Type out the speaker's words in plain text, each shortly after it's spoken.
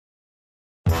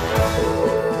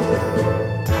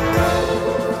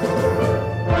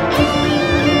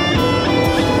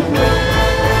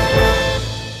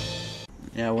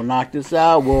Yeah, we'll knock this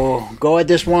out. We'll go at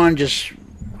this one just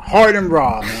hard and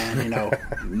raw, man. You know,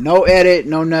 no edit,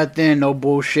 no nothing, no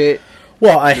bullshit.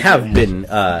 Well, I have been,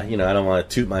 I don't want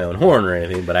to toot my own horn or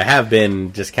anything, but I have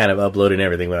been just kind of uploading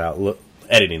everything without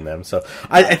editing them. So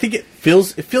I think it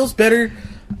feels better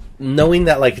knowing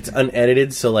that, like, it's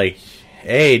unedited. So, like,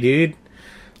 hey, dude,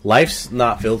 life's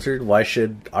not filtered. Why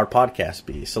should our podcast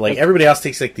be? So, like, everybody else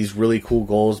takes, like, these really cool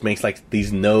goals, makes, like,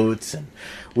 these notes, and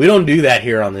we don't do that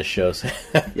here on this show. So.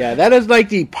 Yeah, that is like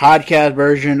the podcast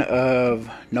version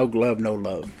of No Glove, No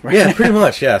Love. Right? Yeah, pretty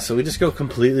much, yeah. So we just go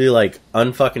completely, like,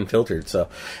 unfucking filtered. So,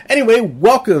 anyway,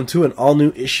 welcome to an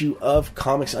all-new issue of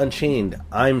Comics Unchained.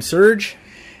 I'm Serg.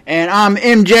 And I'm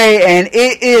MJ, and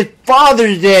it is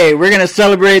Father's Day. We're going to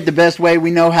celebrate the best way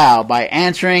we know how by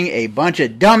answering a bunch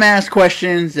of dumbass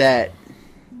questions that,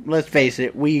 let's face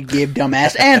it, we give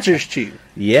dumbass answers to.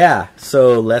 Yeah,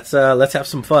 so let's have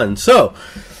some fun. So,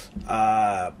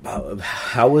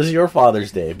 how was your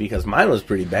Father's Day? Because mine was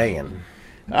pretty banging.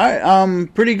 All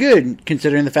right, pretty good,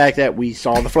 considering the fact that we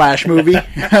saw the Flash movie.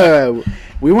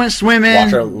 We went swimming.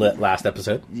 Watch our last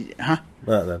episode. Huh?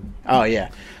 Oh, yeah.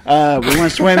 We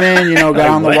went swimming, got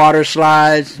on the water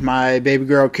slides. My baby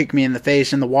girl kicked me in the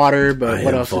face in the water, but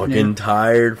what else? I'm fucking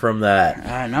tired from that.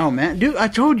 I know, man. Dude, I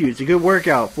told you, it's a good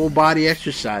workout, full body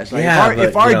exercise. Like, yeah,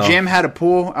 if our gym had a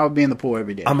pool, I would be in the pool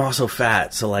every day. I'm also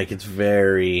fat, so, like, it's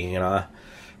very, I'm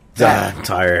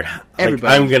tired. Like,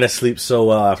 I'm going to sleep so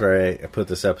well after I put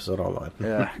this episode online.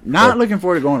 Yeah. Not looking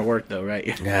forward to going to work, though,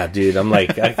 right? Yeah, dude. I'm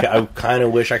like, I kind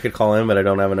of wish I could call in, but I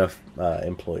don't have enough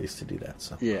employees to do that.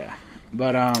 So yeah.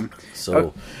 But,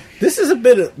 this is a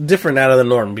bit different out of the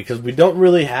norm because we don't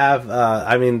really have,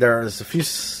 there's a few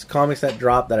comics that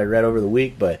dropped that I read over the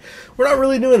week, but we're not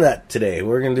really doing that today.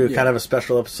 We're going to do kind of a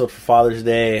special episode for Father's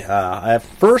Day. At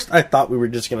first, I thought we were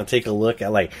just going to take a look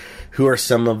at, like, who are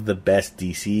some of the best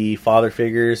DC father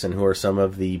figures and who are some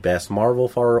of the best Marvel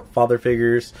father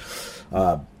figures,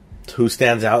 who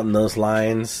stands out in those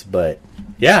lines, but,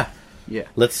 yeah. Yeah.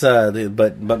 Let's,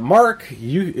 but Mark,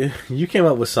 you came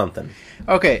up with something.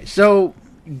 Okay, so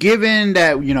given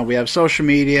that, we have social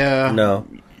media. No.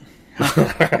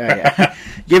 Yeah.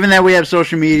 Given that we have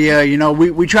social media,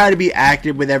 we try to be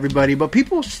active with everybody, but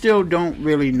people still don't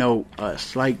really know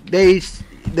us. Like, they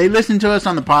listen to us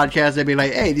on the podcast, they'd be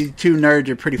like, hey, these two nerds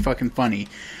are pretty fucking funny.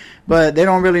 But they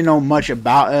don't really know much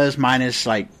about us, minus,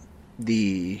 like,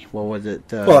 mental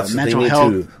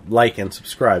health. To like and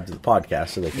subscribe to the podcast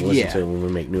so they can listen to it when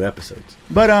we make new episodes.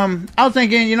 But I was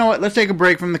thinking, you know what, let's take a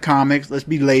break from the comics. Let's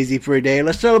be lazy for a day.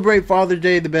 Let's celebrate Father's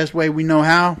Day the best way we know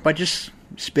how by just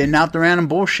spitting out the random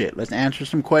bullshit. Let's answer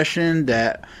some questions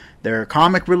that they're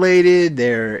comic related,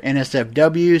 they're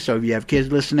NSFW, so if you have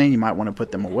kids listening, you might want to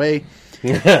put them away.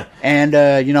 And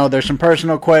there's some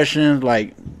personal questions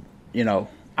like,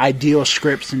 ideal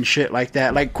scripts and shit like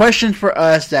that. Like, questions for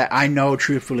us that I know,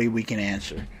 truthfully, we can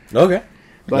answer. Okay.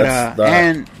 But,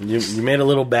 and... You made a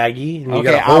little baggie, and you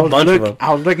got a whole bunch of them.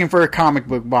 I was looking for a comic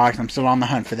book box. I'm still on the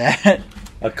hunt for that.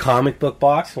 A comic book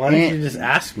box? Why don't you just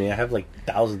ask me? I have, like,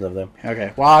 thousands of them.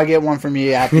 Okay. Well, I'll get one from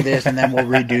you after this, and then we'll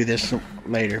redo this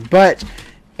later. But,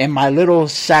 in my little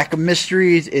sack of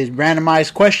mysteries is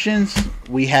randomized questions.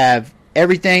 We have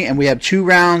everything, and we have 2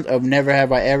 rounds of Never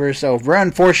Have I Ever. So if we're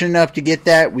unfortunate enough to get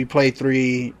that, we play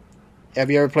 3. Have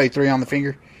you ever played 3 on the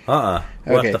finger? What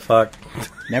okay. the fuck?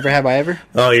 Never Have I Ever?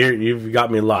 Oh, you've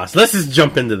got me lost. Let's just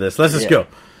jump into this. Let's just go.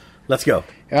 Let's go.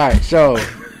 All right, so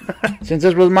since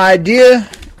this was my idea,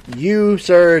 you,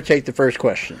 sir, take the first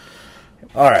question.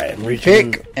 All right.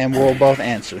 Pick, and we'll both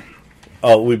answer.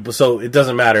 Oh, so it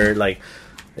doesn't matter, like,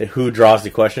 who draws the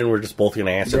question? We're just both going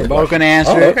to answer. We're both going to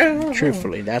answer it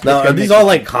truthfully. That's now, are these all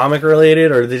like comic related,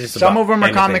 or are they just some of them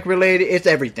are comic related? It's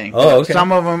everything. Oh, okay.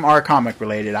 Some of them are comic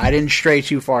related. I didn't stray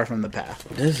too far from the path.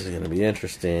 This is going to be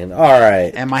interesting. All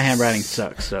right, and my handwriting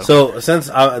sucks. So since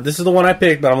this is the one I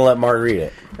picked, but I'm going to let Mark read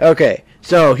it. Okay,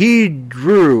 so he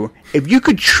drew. If you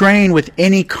could train with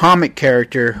any comic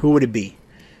character, who would it be?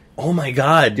 Oh my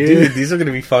god, dude, these are going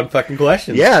to be fun fucking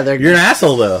questions. Yeah, you're an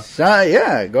asshole, though.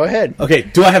 Yeah, go ahead. Okay,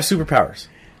 do I have superpowers?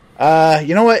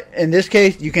 You know what? In this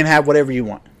case, you can have whatever you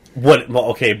want. What? Well,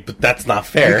 okay, but that's not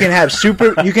fair. You can have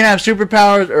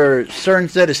superpowers or a certain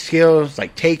set of skills,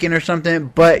 like Taken or something.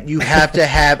 But you have to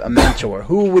have a mentor.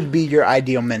 Who would be your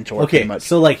ideal mentor? Okay,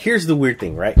 so like, here's the weird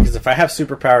thing, right? Because if I have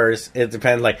superpowers, it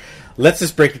depends. Like, let's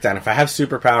just break it down. If I have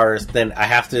superpowers, then I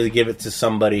have to give it to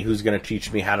somebody who's going to teach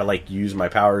me how to, like, use my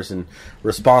powers and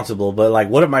responsible. But, like,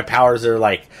 what if my powers are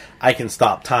like I can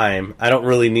stop time? I don't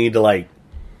really need to, like,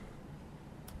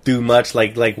 do much.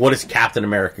 Like what is Captain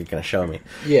America going to show me?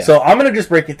 Yeah. So I'm going to just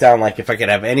break it down. Like, if I could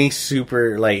have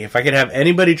if I could have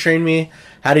anybody train me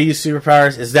how to use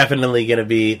superpowers, it's definitely going to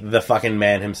be the fucking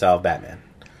man himself, Batman.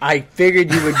 I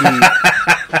figured you would be...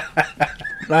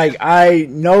 Like, I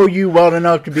know you well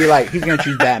enough to be like, he's going to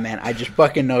choose Batman. I just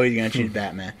fucking know he's going to choose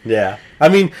Batman. Yeah. I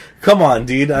mean, come on,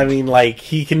 dude. I mean, like,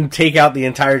 he can take out the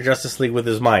entire Justice League with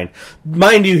his mind.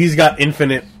 Mind you, he's got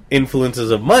infinite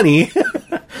influences of money.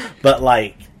 But,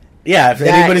 like, yeah, if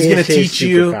anybody's going to teach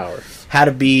you how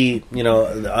to be, you know,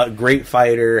 a great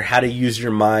fighter, how to use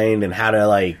your mind, and how to,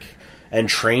 like, and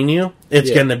train you,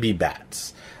 it's going to be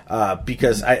Bats.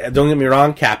 Because, don't get me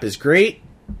wrong, Cap is great.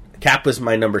 Cap was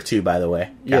my number 2, by the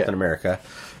way, Captain America.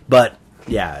 But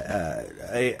yeah,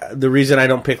 the reason I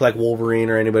don't pick like Wolverine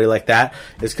or anybody like that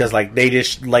is because like they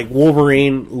just like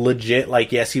Wolverine legit.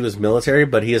 Like, yes, he was military,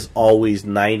 but he has always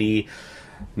 99%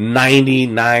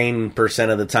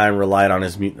 of the time relied on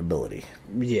his mutant ability.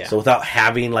 Yeah. So without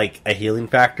having like a healing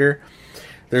factor,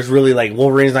 there's really like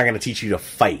Wolverine's not going to teach you to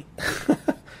fight.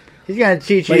 He's going to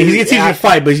teach you. Like, he's going to teach you to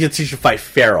fight, but he's going to teach you to fight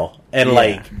feral. And,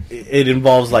 like, it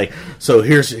involves, like, so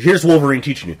here's Wolverine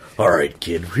teaching you. All right,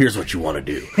 kid, here's what you want to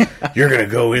do. You're going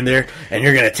to go in there, and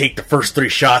you're going to take the first 3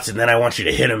 shots, and then I want you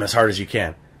to hit him as hard as you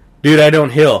can. Dude, I don't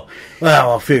heal.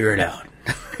 Well, I'll figure it out.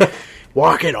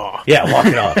 Walk it off. Yeah, walk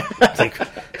it off. It's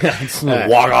like,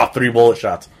 walk off 3 bullet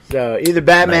shots. So, either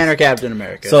Batman or Captain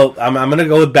America. So, I'm going to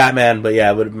go with Batman, but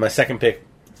yeah, my second pick,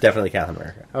 definitely Captain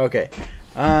America. Okay.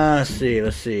 Let's see. You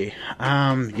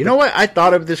know what? I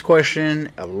thought of this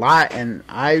question a lot, and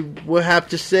I would have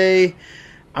to say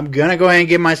I'm gonna go ahead and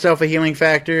give myself a healing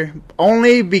factor,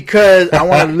 only because I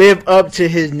want to live up to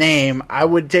his name. I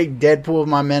would take Deadpool as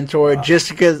my mentor, just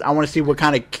because I want to see what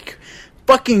kind of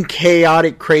fucking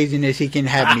chaotic craziness he can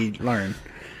have me learn.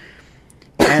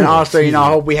 And also, you know, I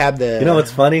hope we have the... You know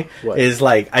what's funny? Is,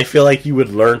 like, I feel like you would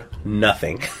learn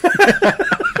nothing.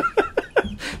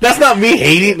 That's not me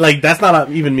hating, like, that's not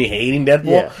even me hating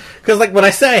Deadpool. Because, like, when I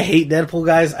say I hate Deadpool,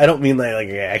 guys, I don't mean, like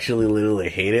I actually literally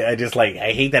hate it. I just, like,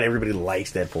 I hate that everybody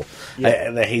likes Deadpool.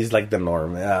 That he's, like, the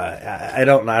norm. I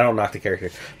don't knock the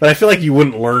character. But I feel like you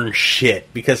wouldn't learn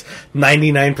shit, because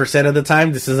 99% of the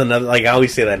time, this is another, like, I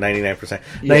always say that 99%.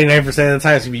 99% of the time, it's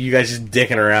going to be you guys just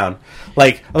dicking around.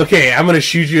 Like, okay, I'm going to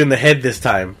shoot you in the head this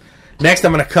time. Next,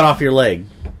 I'm going to cut off your leg.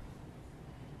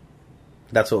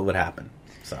 That's what would happen.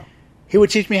 He would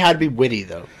teach me how to be witty,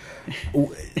 though.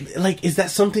 Like, is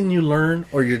that something you learn,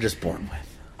 or you're just born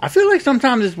with? I feel like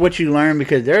sometimes it's what you learn,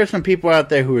 because there are some people out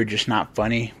there who are just not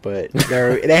funny, but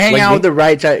they hang like out me? with the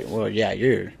right type. Well, yeah,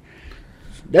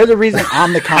 there's a reason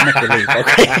I'm the comic relief,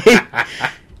 okay?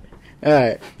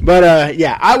 Alright. But,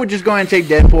 yeah, I would just go ahead and take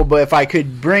Deadpool, but if I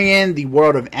could bring in the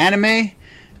world of anime...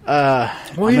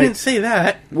 you didn't say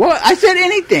that. Well, I said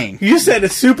anything. You said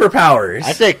it's superpowers.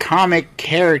 I said comic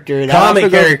character. That don't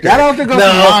have to go from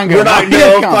manga. We're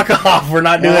not. Fuck off. We're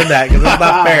not doing that, because that's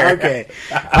not fair. Okay.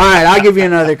 Alright, I'll give you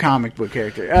another comic book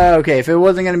character. Okay, if it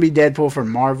wasn't going to be Deadpool for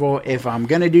Marvel, if I'm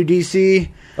going to do DC...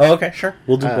 Oh, okay, sure.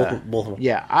 We'll do both of them.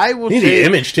 Yeah, I will take... the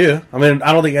Image, too. I mean,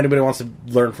 I don't think anybody wants to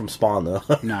learn from Spawn, though.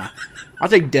 Nah. I'll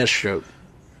take Deathstroke.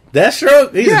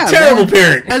 Deathstroke? He's a terrible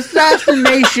parent.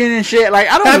 Assassination and shit. Like,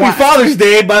 I don't Happy Father's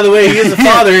Day, by the way. He is a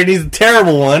father, and he's a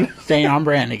terrible one. Staying on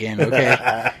brand again,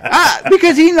 okay?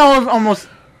 Because he knows almost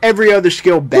every other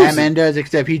skill Batman does,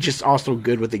 except he's just also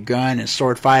good with a gun and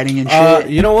sword fighting and shit.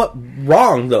 You know what?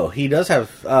 Wrong, though. He does have...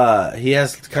 he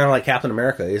has kind of like Captain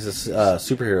America. He's a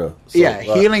superhero. So,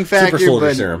 healing factor, super soldier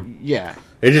but... serum. Yeah.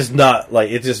 It just not...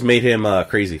 Like, it just made him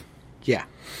crazy. Yeah.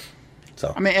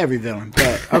 So. I mean, every villain.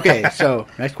 But, okay, so,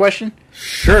 next question?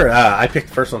 Sure. I picked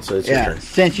the first one, so it's your turn.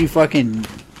 Since you fucking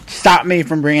stopped me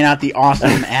from bringing out the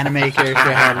awesome anime character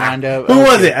I had lined up. Who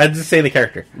was it? I'd just say the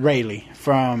character. Rayleigh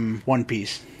from One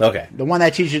Piece. Okay. The one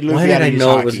that teaches Luffy how to use know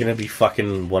hockey. It was going to be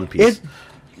fucking One Piece?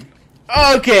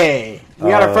 Okay.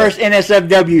 We got our first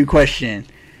NSFW question.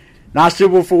 Not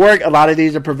suitable for work. A lot of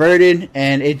these are perverted,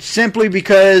 and it's simply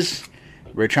because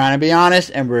we're trying to be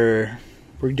honest, and we're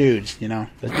dudes, you know.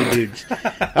 Let's be dudes.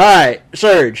 Alright,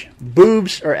 Serge.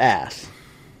 Boobs or ass?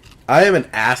 I am an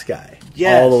ass guy.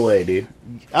 Yes. All the way, dude.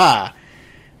 A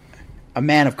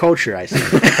man of culture, I see.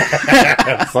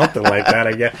 Something like that,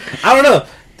 I guess. I don't know.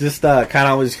 Just kind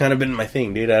of always kind of been my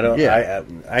thing, dude. I don't. Yeah.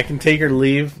 I can take or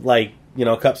leave, like, you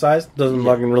know, cup size. Doesn't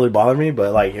fucking really bother me,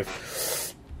 but like if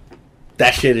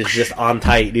that shit is just on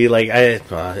tight, dude. Like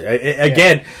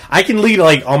again, I can lead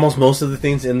like almost most of the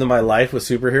things into my life with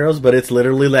superheroes, but it's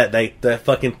literally that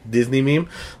fucking Disney meme.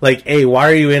 Like, hey, why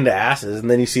are you into asses?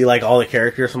 And then you see like all the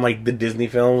characters from like the Disney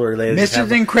films where they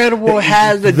Mrs. Incredible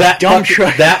has a dump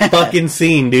truck. That fucking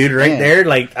scene, dude, right there.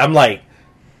 Like I'm like,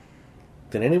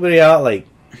 Did anybody out, like...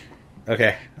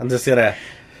 Okay, I'm just gonna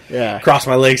cross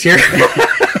my legs here.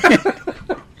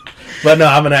 But no,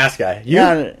 I'm an ass guy. You?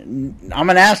 Yeah, I'm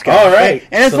an ass guy. All right.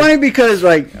 And it's funny because,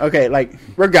 like, okay, like,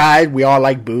 we're guys. We all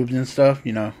like boobs and stuff,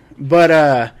 you know.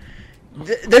 But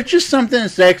there's just something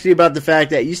sexy about the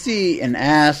fact that you see an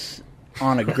ass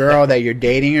on a girl that you're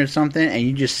dating or something, and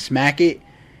you just smack it.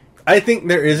 I think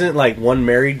there isn't, like, one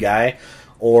married guy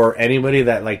or anybody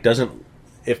that, like, doesn't...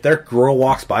 If their girl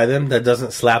walks by them, that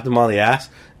doesn't slap them on the ass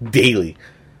daily.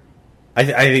 I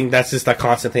think that's just a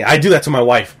constant thing. I do that to my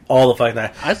wife all the fucking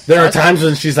time. There are times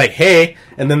when she's like, hey,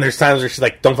 and then there's times where she's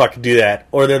like, don't fucking do that.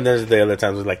 Or then there's the other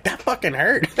times where like, that fucking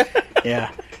hurt.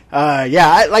 Yeah.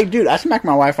 Dude, I smack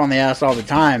my wife on the ass all the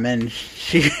time, and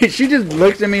she just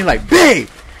looks at me like, babe!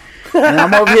 And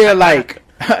I'm over here like,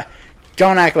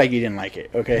 don't act like you didn't like it,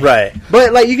 okay? Right.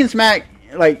 But, like, you can smack,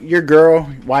 like, your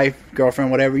wife, girlfriend,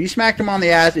 whatever. You smack them on the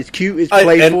ass. It's cute. It's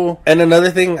playful. And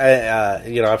another thing,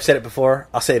 I've said it before.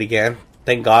 I'll say it again.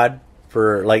 Thank God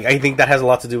for, like, I think that has a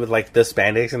lot to do with, like, the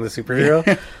spandex and the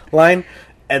superhero line.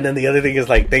 And then the other thing is,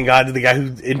 like, thank God to the guy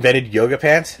who invented yoga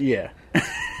pants. Yeah.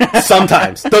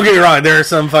 Sometimes. Don't get me wrong. There are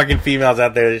some fucking females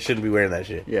out there that shouldn't be wearing that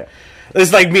shit. Yeah.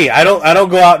 It's like me. I don't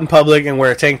go out in public and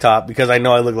wear a tank top because I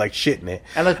know I look like shit in it.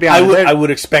 And let's be honest, I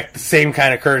would expect the same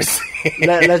kind of courtesy.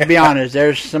 Let's be honest.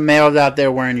 There's some males out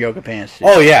there wearing yoga pants too.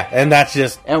 Oh yeah, and that's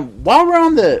just. And while we're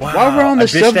on the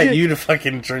subject, I at you to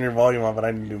fucking turn your volume on, but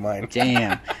I didn't do mine.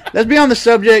 Damn. Let's be on the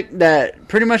subject that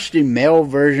pretty much the male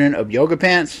version of yoga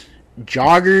pants,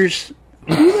 joggers.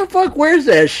 Who the fuck wears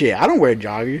that shit? I don't wear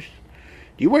joggers.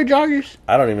 Do you wear joggers?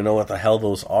 I don't even know what the hell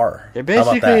those are. They're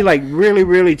basically like really,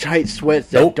 really tight sweats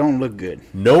that don't look good.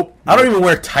 Nope. I don't even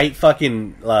wear tight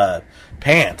fucking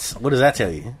pants. What does that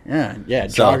tell you? Yeah.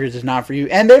 Joggers is not for you.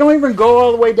 And they don't even go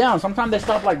all the way down. Sometimes they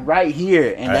stop like right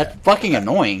here, and that's fucking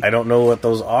annoying. I don't know what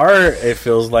those are. It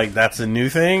feels like that's a new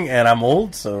thing, and I'm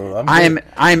old, so I'm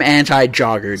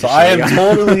anti-jogger. So I am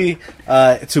totally,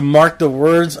 to mark the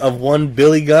words of one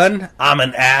Billy Gunn, I'm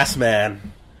an ass man.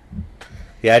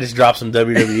 Yeah, I just dropped some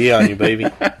WWE on you, baby.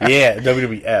 Yeah,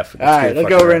 WWF. All right, let's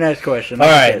go over to the next question. All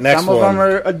right, next one. Some of them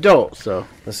are adults, so.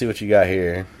 Let's see what you got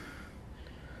here.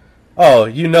 Oh,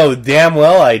 you know damn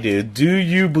well I do. Do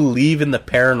you believe in the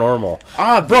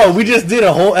paranormal? Bro, we just did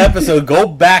a whole episode. Go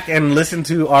back and listen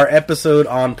to our episode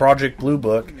on Project Blue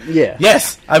Book. Yeah.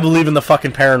 Yes, I believe in the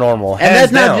fucking paranormal.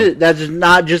 And that's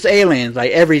not just aliens,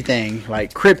 like everything,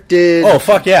 like cryptids. Oh,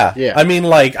 fuck yeah. Yeah. I mean,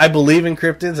 like, I believe in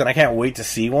cryptids, and I can't wait to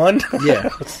see one. Yeah.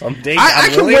 Someday. I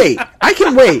can wait. I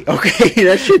can wait. Okay,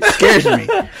 that shit scares me.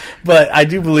 But I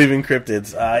do believe in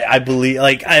cryptids. I believe,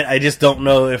 like, I just don't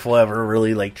know if we'll ever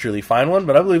really, like, truly find one,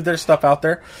 but I believe there's stuff out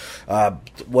there.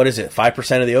 What is it,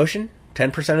 5% of the ocean?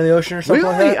 10% of the ocean or something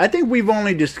like that? I think we haven't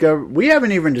even discovered.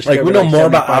 Like, we know more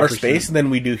about outer space than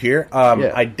we do here.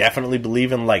 I definitely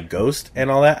believe in, like, ghosts and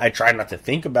all that. I try not to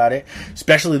think about it,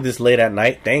 especially this late at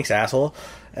night. Thanks, asshole.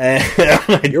 And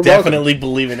I definitely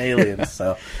believe in aliens,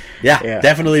 so... Yeah,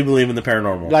 definitely believe in the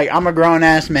paranormal. Like, I'm a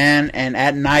grown-ass man, and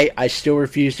at night, I still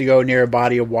refuse to go near a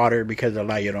body of water because of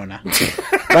La Llorona.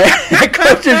 Like, I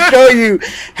could just show you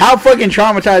how fucking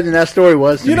traumatizing that story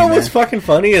was to me, what's fucking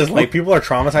funny is, like, people are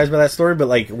traumatized by that story, but,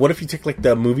 like, what if you took, like,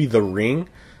 the movie The Ring?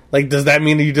 Like, does that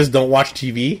mean that you just don't watch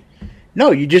TV?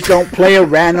 No, you just don't play a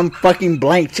random fucking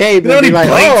blank tape. You know how many blank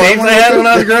tapes I had when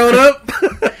I was growing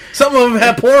up? Some of them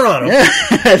had porn on them. Yeah,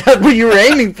 that's what you were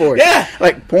aiming for. Yeah,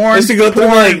 like porn. Just to go through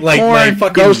porn, my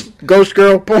fucking ghost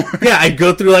girl porn. Yeah, I'd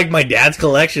go through like my dad's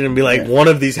collection and be like, one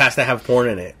of these has to have porn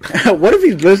in it. What if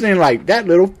he's listening like that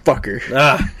little fucker?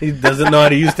 He doesn't know how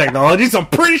to use technology, so I'm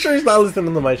pretty sure he's not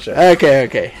listening to my show.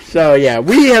 Okay. So yeah,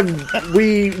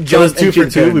 we jumped 2 for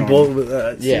 2. We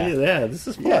both yeah, this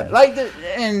is fun.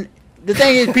 Yeah, the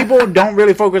thing is, people don't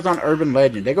really focus on urban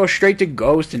legend. They go straight to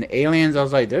ghosts and aliens. I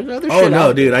was like, there's other shit. Oh no,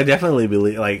 out dude! there. I definitely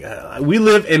believe. Like, we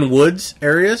live in woods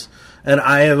areas, and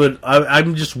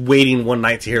I'm just waiting one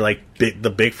night to hear like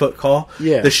the Bigfoot call.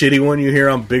 Yeah, the shitty one you hear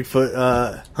on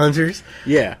Bigfoot hunters.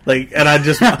 Yeah, like, and I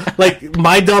just like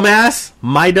my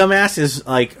dumbass is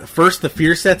like, first the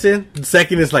fear sets in, the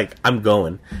second is like, I'm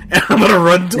going, and I'm gonna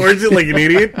run towards it like an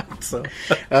idiot. So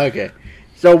okay,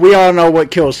 so we all know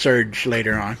what kills Serg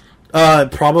later on.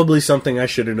 Probably something I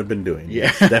shouldn't have been doing.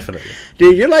 Yeah. Definitely.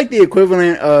 Dude, you're like the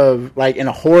equivalent of, like, in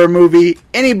a horror movie,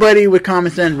 anybody with common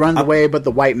sense runs away, but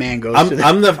the white man goes to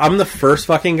I'm the first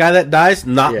fucking guy that dies,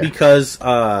 not because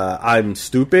I'm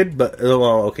stupid, but,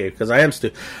 because I am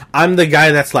stupid. I'm the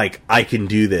guy that's like, I can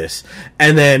do this,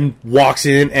 and then walks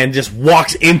in and just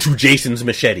walks into Jason's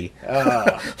machete.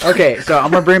 Okay, so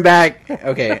I'm gonna bring back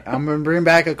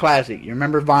a classic. You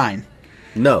remember Vine?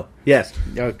 No. Yes.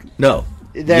 Okay. No.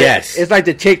 Yes. It's like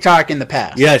the TikTok in the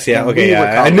past. Yes, yeah, okay,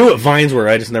 yeah. I knew what Vines were,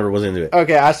 I just never was into it.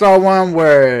 Okay, I saw one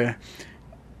where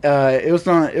it was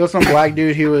some black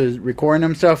dude. He was recording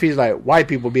himself. He's like, white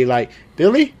people be like,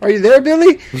 Billy, are you there,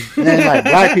 Billy? And then like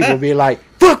black people be like,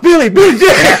 fuck Billy, Billy's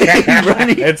there.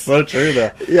 Running. It's so true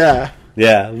though. Yeah.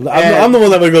 Yeah, I'm the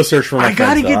one that would go search for my I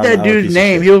gotta get that dude's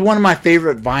name. He was one of my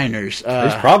favorite Viners.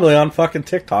 He's probably on fucking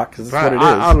TikTok, because that's what it is.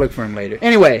 I'll look for him later.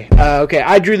 Anyway, okay,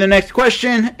 I drew the next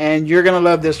question, and you're gonna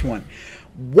love this one.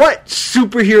 What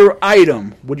superhero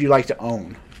item would you like to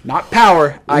own? Not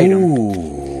power, item.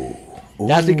 Ooh.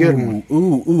 That's a good one.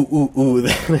 Ooh.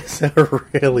 That is a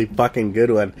really fucking good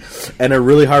one. And a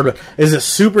really hard one. Is a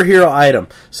superhero item.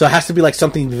 So it has to be like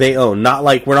something they own. Not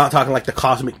like, we're not talking like the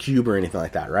Cosmic Cube or anything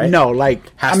like that, right? No, like...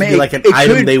 Has to be like an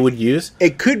item they would use?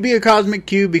 It could be a Cosmic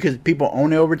Cube because people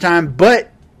own it over time,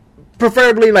 but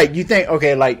preferably like you think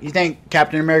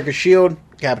Captain America's shield,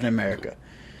 Captain America.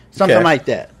 Something like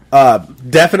that.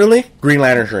 Definitely Green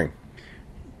Lantern's ring.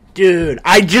 Dude,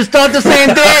 I just thought the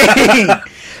same thing!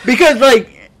 Because,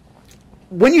 like,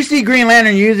 when you see Green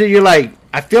Lantern use it, you're like,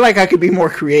 I feel like I could be more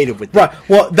creative with that. Right.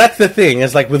 Well, that's the thing.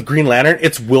 Is like with Green Lantern,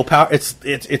 it's willpower. It's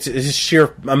a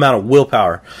sheer amount of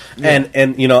willpower, yeah.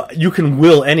 and you know you can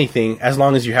will anything as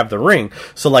long as you have the ring.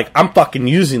 So like I'm fucking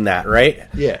using that, right?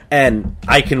 Yeah. And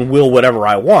I can will whatever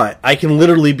I want. I can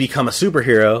literally become a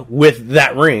superhero with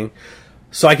that ring,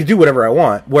 so I could do whatever I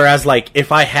want. Whereas like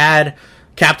if I had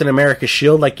Captain America's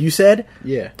shield, like you said.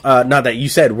 Yeah. Not that you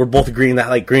said. We're both agreeing that,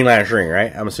 like, Green Lantern's ring,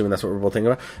 right? I'm assuming that's what we're both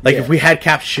thinking about. Like, if we had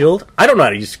Cap's shield, I don't know how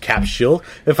to use Cap's shield.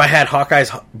 If I had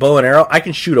Hawkeye's bow and arrow, I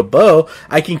can shoot a bow.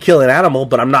 I can kill an animal,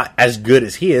 but I'm not as good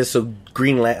as he is. So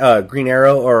Green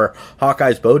Arrow or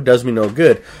Hawkeye's bow does me no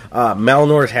good.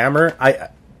 Malnor's hammer,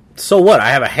 so what?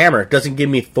 I have a hammer. It doesn't give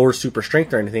me Thor's super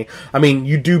strength or anything. I mean,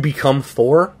 you do become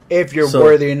Thor if you're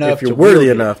worthy enough. If you're worthy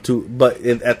enough to, but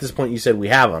at this point, you said we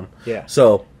have them. Yeah.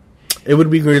 So it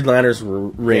would be Green Lantern's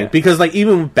ring because, like,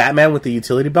 even with Batman with the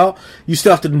utility belt, you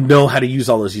still have to know how to use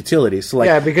all those utilities. So,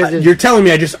 like, because you're telling me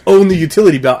I just own the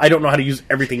utility belt. I don't know how to use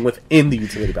everything within the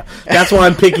utility belt. That's why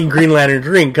I'm picking Green Lantern's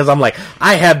ring because I'm like,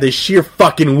 I have the sheer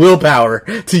fucking willpower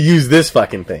to use this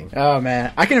fucking thing. Oh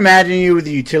man, I can imagine you with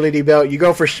the utility belt. You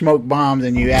go for smoke bombs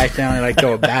and you accidentally like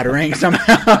throw a batarang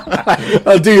somehow.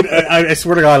 Oh, dude, I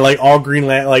swear to God, like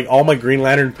all my Green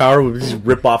Lantern power would just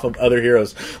rip off of other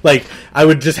heroes. Like I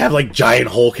would just have like giant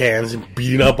Hulk hands and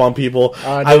beating up on people.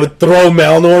 I would throw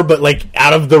Malnor, but like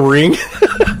out of the ring.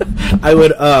 I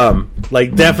would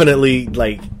like definitely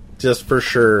like just for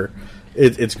sure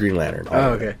it's Green Lantern.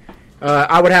 Oh, okay.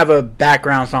 I would have a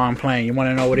background song playing. You want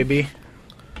to know what it'd be?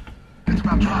 It's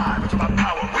about drive. It's about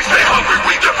power. We stay hungry.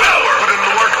 We devour. Put in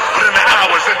the work. Put in the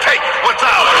hours and take what's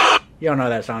ours. You don't know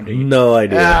that song, do you? No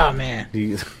idea. Oh man.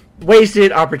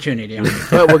 Wasted opportunity.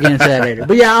 But we'll get into that later.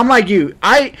 But yeah, I'm like you.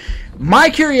 My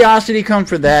curiosity comes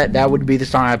for that. That would be the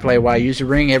song I play while I use the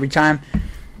ring every time.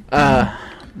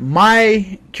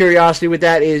 My curiosity with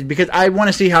that is because I want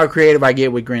to see how creative I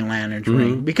get with Green Lantern's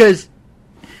ring. Because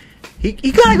he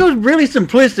kind of goes really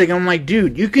simplistic. I'm like,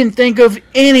 dude, you can think of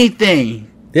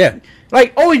anything. Yeah.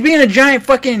 Like always being a giant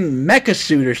fucking mecha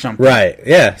suit or something. Right.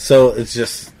 Yeah. So it's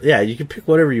just, you can pick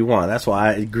whatever you want. That's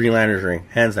why Green Lantern's ring,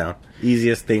 hands down.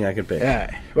 Easiest thing I could pick.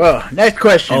 Yeah. Well, next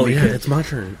question. Oh, yeah, it's my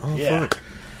turn. Oh, fuck.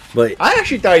 But I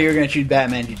actually thought you were going to choose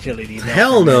Batman's utility.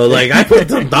 Hell no. Like, I put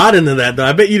some thought into that, though.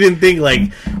 I bet you didn't think,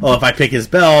 like, oh, if I pick his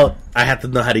belt, I have to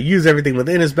know how to use everything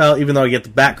within his belt, even though I get the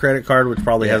Bat credit card, which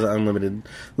probably has an unlimited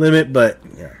limit, but,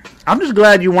 yeah. I'm just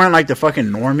glad you weren't like the fucking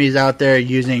normies out there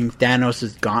using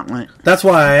Thanos' gauntlet. That's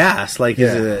why I asked. Like,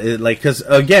 because,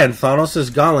 again,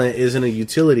 Thanos' gauntlet isn't a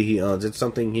utility he owns. It's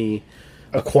something he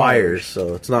acquires,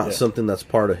 so it's not something that's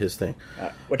part of his thing.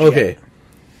 Okay.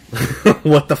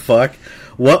 What the fuck?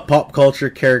 What pop culture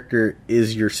character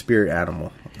is your spirit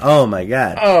animal? Oh my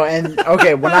god. Oh, and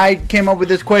okay, when I came up with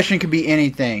this question, it could be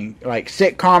anything. Like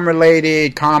sitcom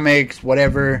related, comics,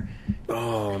 whatever.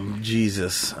 Oh,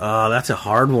 Jesus. That's a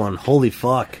hard one. Holy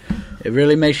fuck. It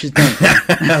really makes you think.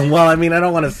 Well, I mean, I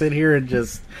don't want to sit here and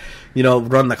just,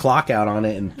 run the clock out on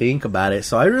it and think about it.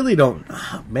 So I really don't.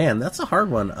 Oh, man, that's a hard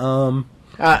one.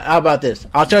 How about this?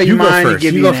 I'll tell you mine and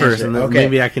give you an answer. And then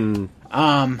maybe I can.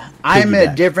 I'm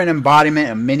a different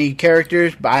embodiment of many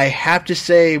characters, but I have to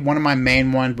say one of my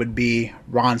main ones would be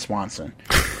Ron Swanson.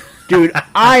 Dude,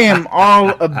 I am all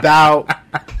about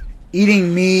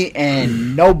eating meat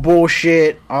and no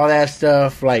bullshit, all that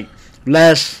stuff. Like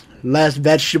less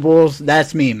vegetables.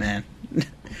 That's me, man.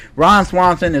 Ron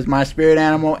Swanson is my spirit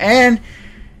animal, and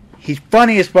he's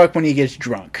funny as fuck when he gets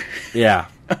drunk. Yeah.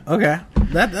 Okay.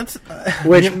 That's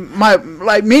which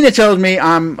Mina tells me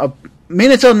I'm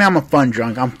Mina tells me I'm a fun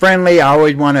drunk. I'm friendly. I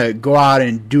always want to go out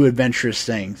and do adventurous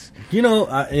things. You know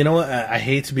what? I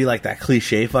hate to be like that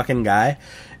cliche fucking guy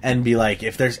and be like,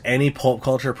 if there's any pulp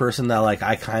culture person that like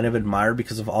I kind of admire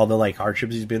because of all the like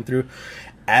hardships he's been through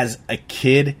as a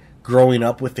kid growing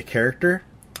up with the character,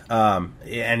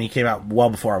 and he came out well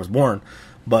before I was born,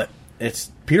 but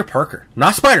it's Peter Parker,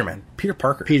 not Spider-Man. Peter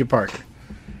Parker, dude.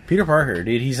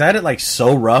 He's had it like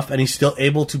so rough, and he's still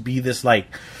able to be this like.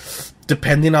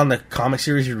 Depending on the comic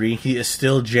series you read, he is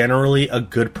still generally a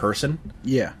good person.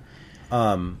 Yeah.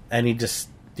 And he just,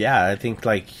 I think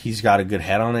like he's got a good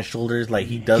head on his shoulders. Like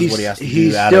he does what he has to do.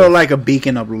 He's still like a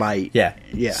beacon of light. Yeah.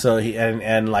 Yeah. So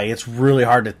and like it's really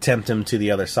hard to tempt him to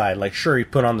the other side. Like sure, he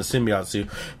put on the symbiote suit,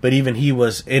 but even he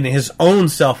was in his own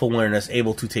self-awareness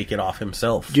able to take it off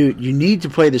himself. Dude, you need to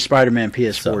play the Spider-Man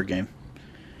PS4 game.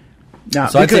 Now,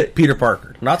 so I'd say Peter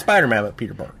Parker. Not Spider-Man, but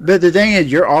Peter Parker. But the thing is,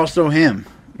 you're also him.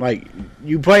 Like,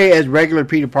 you play as regular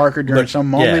Peter Parker during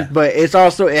some moments, but it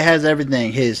has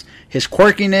everything. His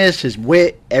quirkiness, his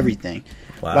wit, everything.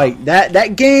 Wow. Like,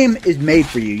 that game is made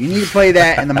for you. You need to play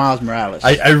that and the Miles Morales.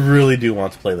 I really do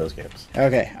want to play those games.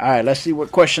 Okay, alright, let's see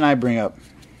what question I bring up.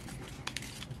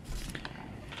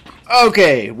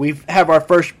 Okay, we have our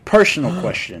first personal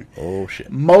question. Oh, shit.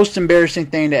 Most embarrassing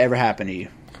thing that ever happened to you?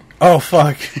 Oh,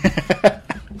 fuck.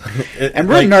 And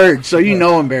we're nerds, so you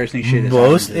know embarrassing shit is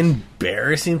most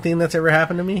embarrassing thing that's ever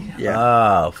happened to me? Yeah.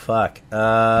 Oh, fuck.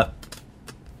 I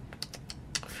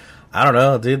don't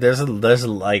know, dude. There's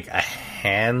like a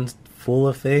handful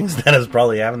of things that has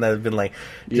probably happened that have been like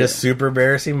just super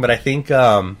embarrassing. But I think,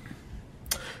 I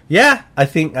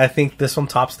think this one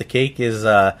tops the cake. Is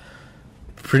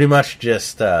pretty much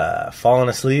just falling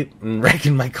asleep and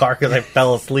wrecking my car because I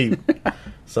fell asleep.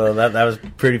 So that was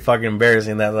pretty fucking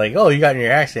embarrassing. That like, oh, you got in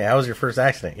your accident. How was your first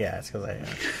accident? Yeah, it's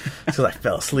because I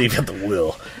fell asleep at the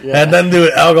wheel. Yeah. And then do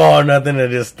alcohol or nothing.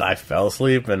 I fell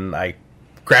asleep and I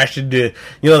crashed into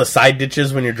the side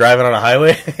ditches when you're driving on a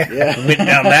highway. Yeah. Went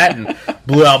down that and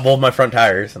blew out both my front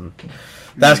tires. And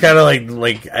that's kind of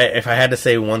like if I had to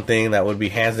say one thing, that would be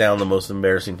hands down the most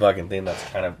embarrassing fucking thing that's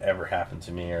kind of ever happened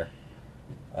to me or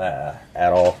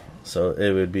at all. So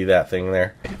it would be that thing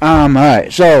there.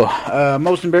 Alright, so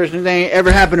most embarrassing thing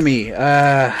ever happened to me.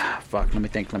 Let me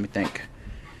think.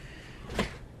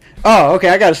 Oh, okay,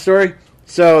 I got a story.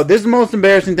 So this is the most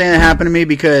embarrassing thing that happened to me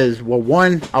because, well,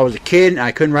 one, I was a kid and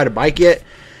I couldn't ride a bike yet.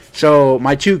 So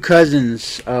my two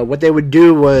cousins, what they would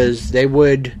do was they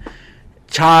would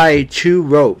tie two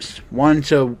ropes, one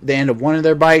to the end of one of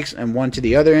their bikes and one to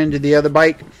the other end of the other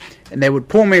bike. And they would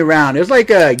pull me around. It was like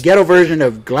a ghetto version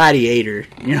of Gladiator,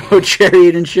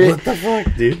 chariot and shit. What the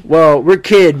fuck, dude? Well, we're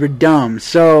dumb.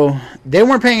 So they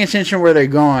weren't paying attention where they're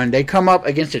going. They come up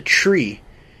against a tree.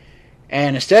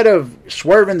 And instead of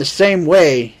swerving the same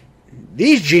way,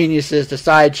 these geniuses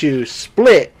decide to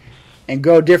split and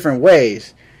go different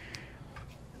ways.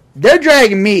 They're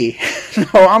dragging me. So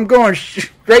I'm going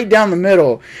straight down the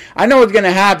middle. I know what's going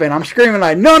to happen. I'm screaming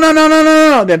like,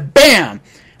 no. Then bam!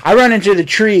 I run into the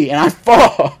tree and I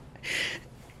fall.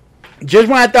 Just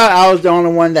when I thought I was the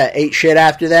only one that ate shit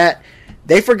after that,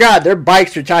 they forgot their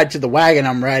bikes are tied to the wagon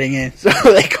I'm riding in. So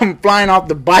they come flying off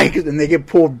the bikes and they get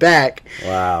pulled back.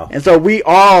 Wow. And so we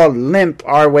all limp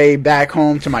our way back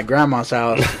home to my grandma's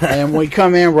house. And when we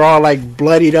come in, we're all like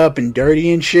bloodied up and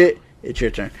dirty and shit. It's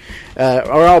your turn.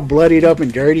 We're all bloodied up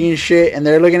and dirty and shit. And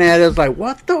they're looking at us like,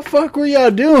 what the fuck were y'all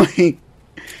doing?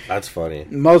 That's funny.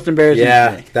 Most embarrassing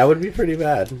thing. That would be pretty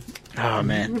bad. Oh,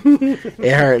 man.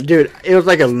 It hurt. Dude, it was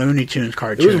like a Looney Tunes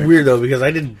cartoon. It was weird, though, because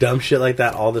I did dumb shit like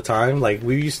that all the time. Like,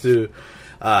 we used to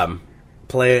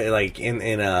play, like,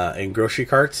 in grocery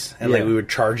carts, and, like, we would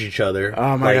charge each other.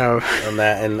 Oh, my God. On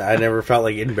that, and I never felt,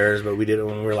 like, embarrassed, but we did it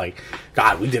when we were, like,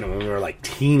 we did it when we were, like,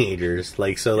 teenagers.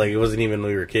 Like, so, like, it wasn't even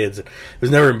when we were kids. It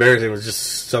was never embarrassing. It was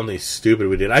just something stupid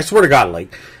we did. I swear to God,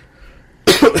 like,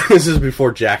 this is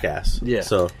before Jackass. Yeah.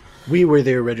 So we were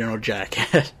the original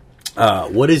Jackass.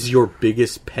 What is your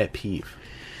biggest pet peeve?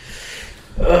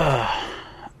 Oh,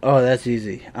 that's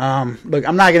easy. Look,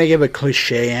 I'm not gonna give a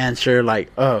cliche answer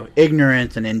like,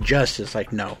 ignorance and injustice.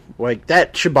 Like, no, like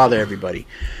that should bother everybody.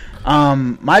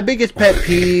 My biggest pet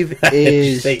peeve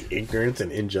is say ignorance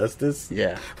and injustice.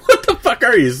 Yeah. What the fuck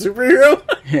are you, a superhero?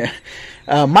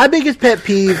 Yeah. My biggest pet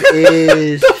peeve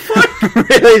is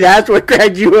really that's what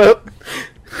cracked you up.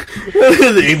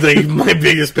 My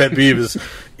biggest pet peeve is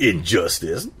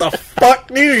injustice. The fuck,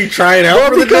 dude? Are you trying out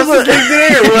for the Justice League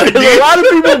today or what, dude? A lot of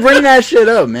people bring that shit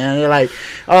up, man. They're like,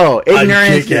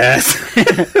 ignorance.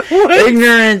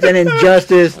 Ignorance and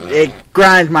injustice, it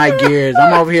grinds my gears.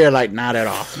 I'm over here like, not at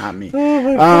all. Not me.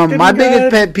 My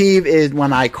biggest pet peeve is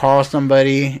when I call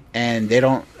somebody and they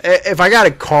don't if I got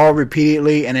to call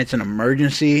repeatedly and it's an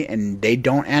emergency and they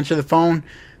don't answer the phone,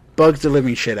 bugs the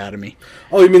living shit out of me.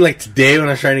 Oh, you mean like today when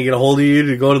I was trying to get a hold of you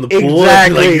to go to the pool?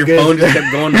 Exactly. Like your phone just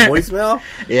kept going to voicemail?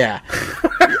 Yeah.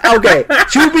 Okay,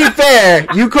 to be fair,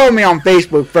 you called me on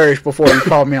Facebook first before you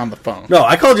called me on the phone. No,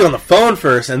 I called you on the phone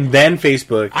first and then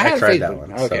Facebook. I tried Facebook. that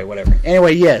one. Okay, so. whatever.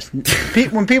 Anyway, yes.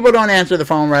 When people don't answer the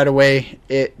phone right away,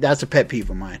 that's a pet peeve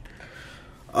of mine.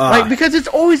 Because it's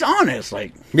always honest.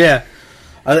 Like, yeah.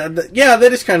 Yeah,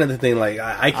 that is kind of the thing. Like,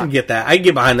 I can get that. I can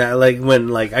get behind that. Like, when,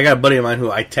 like, I got a buddy of mine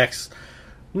who I text,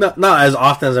 not as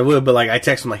often as I would, but, like, I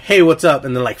text him, like, hey, what's up?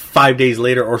 And then, like, 5 days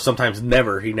later, or sometimes he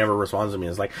never responds to me.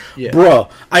 It's like, bro,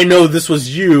 I know this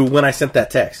was you when I sent that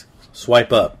text.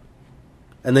 Swipe up.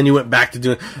 And then you went back to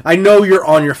doing, I know you're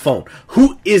on your phone.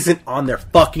 Who isn't on their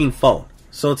fucking phone?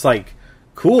 So it's like,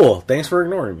 cool, thanks for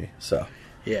ignoring me. So.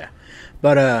 Yeah.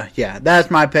 But, yeah,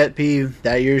 that's my pet peeve.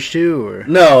 That yours too? Or?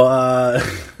 No,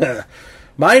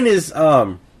 mine is,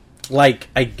 like,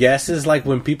 I guess is like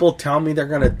when people tell me they're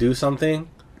going to do something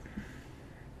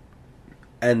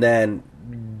and then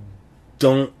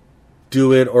don't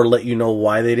do it or let you know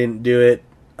why they didn't do it,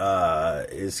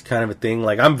 is kind of a thing.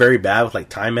 Like, I'm very bad with, like,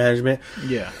 time management.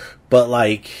 Yeah. But,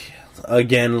 like,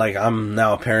 again, like, I'm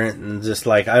now a parent and just,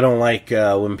 like, I don't like,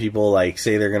 when people, like,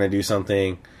 say they're going to do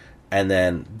something and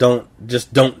then don't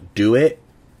do it.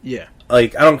 Yeah.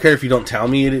 Like, I don't care if you don't tell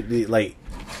me it, like,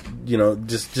 you know,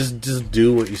 just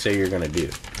do what you say you're going to do.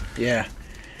 Yeah.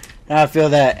 I feel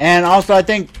that. And also, I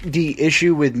think the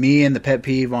issue with me and the pet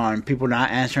peeve on people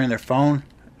not answering their phone,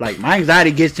 like, my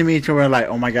anxiety gets to me to where, like,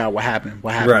 oh my God, what happened?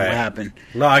 What happened? Right. What happened?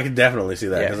 No, I can definitely see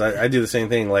that because I do the same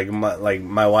thing. Like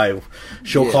my wife,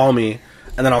 she'll call me,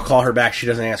 and then I'll call her back. She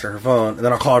doesn't answer her phone, and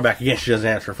then I'll call her back again. She doesn't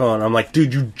answer her phone. I'm like,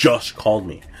 dude, you just called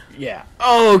me. Yeah.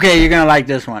 Oh, okay. You're gonna like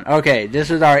this one. Okay,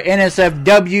 this is our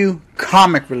NSFW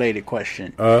comic related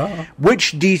question.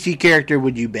 Which DC character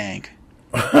would you bang?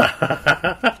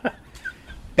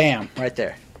 Bam! Right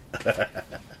there.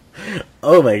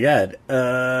 Oh my God.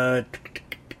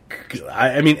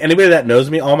 I mean, anybody that knows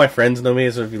me, all my friends know me,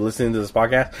 so if you're listening to this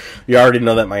podcast, you already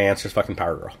know that my answer is fucking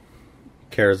Power Girl.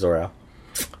 Kara Zor-El.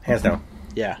 Hands down.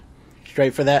 Yeah.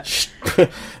 Straight for that?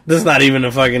 This is not even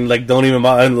a fucking, like, don't even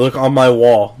bother. Look on my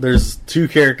wall. There's 2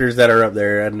 characters that are up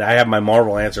there, and I have my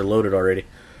Marvel answer loaded already.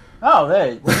 Oh,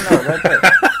 there. Right there.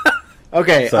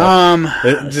 Okay, so,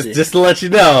 just to let you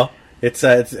know,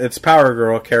 it's Power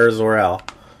Girl, Kara Zor-El.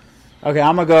 Okay,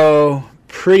 I'm gonna go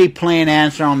pretty plain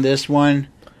answer on this one,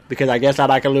 because I guess I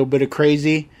like a little bit of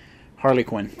crazy. Harley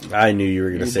Quinn. I knew you were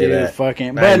going to say that.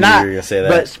 Fucking, but not, you were gonna say that.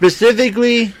 But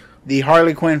specifically, the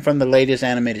Harley Quinn from the latest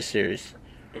animated series.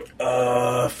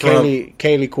 Kaylee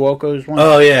Cuoco's one.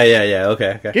 Oh, yeah.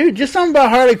 Okay. Dude, just something about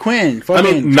Harley Quinn. I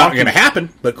mean, not going to happen,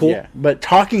 but cool. Yeah, but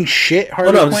talking shit,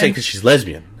 Harley Quinn. I'm just saying because she's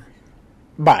lesbian.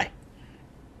 Bye.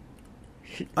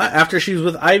 After she was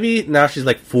with Ivy, now she's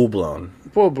like full blown.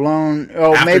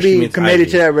 Oh, after maybe committed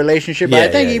to that relationship. But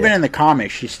I think even in the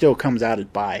comics, she still comes out as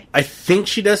bi. I think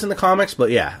she does in the comics,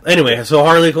 but yeah. Anyway, so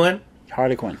Harley Quinn.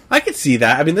 I could see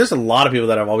that. I mean, there's a lot of people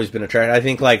that have always been attracted. I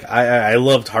think, like, I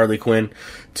loved Harley Quinn,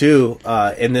 too.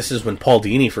 And this is when Paul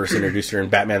Dini first introduced her in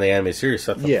Batman the Animated Series.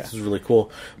 So I thought this was really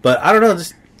cool. But I don't know,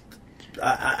 just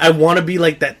I want to be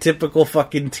like that typical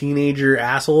fucking teenager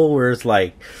asshole where it's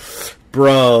like,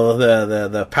 bro,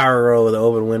 the Power Girl with the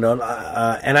open window.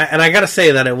 And I gotta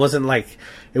say that it wasn't like,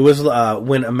 it was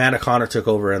when Amanda Conner took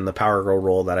over in the Power Girl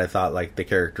role that I thought, like, the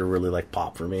character really, like,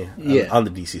 popped for me. On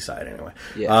the DC side, anyway.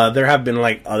 Yeah. There have been,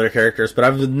 like, other characters, but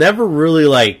I've never really,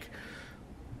 like,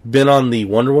 been on the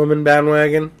Wonder Woman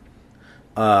bandwagon.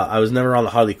 I was never on the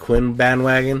Harley Quinn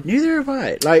bandwagon. Neither have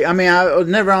I. Like, I mean, I was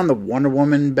never on the Wonder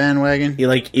Woman bandwagon. Yeah,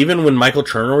 like, even when Michael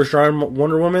Turner was drawing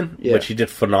Wonder Woman, which he did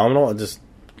phenomenal,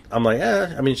 I'm like,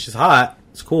 I mean, she's hot.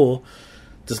 It's cool.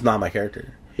 Just not my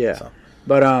character. Yeah. So.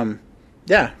 But,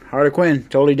 yeah, Harley Quinn,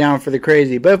 totally down for the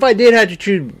crazy. But if I did have to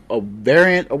choose a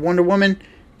variant of Wonder Woman,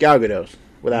 Gal Gadot's.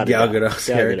 Gal Gadot's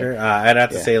character. I'd have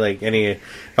to say, like, if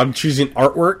I'm choosing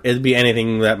artwork, it'd be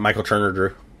anything that Michael Turner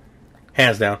drew.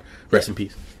 Hands down. Rest in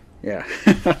peace. Yeah.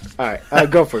 All right,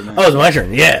 go for it, man. Oh, it's my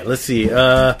turn. Yeah, let's see. See,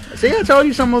 I told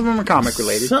you some of them are comic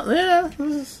related.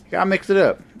 Gotta mix it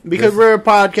up. Because we're a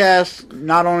podcast,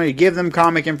 not only to give them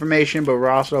comic information, but we're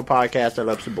also a podcast that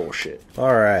loves the bullshit.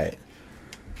 All right.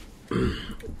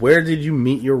 Where did you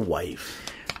meet your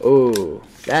wife? Oh,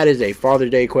 that is a Father's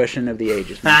Day question of the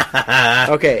ages.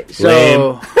 Okay,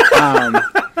 so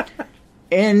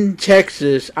in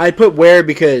Texas, I put where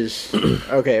because,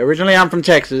 okay, originally I'm from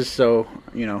Texas, so,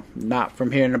 you know, not from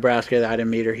here in Nebraska. I didn't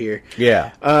meet her here.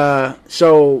 Yeah.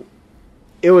 So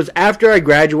it was after I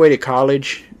graduated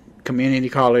college. community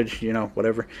college,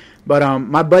 whatever. But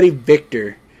my buddy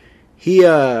Victor, he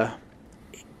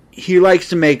likes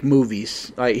to make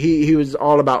movies. Like he was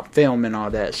all about film and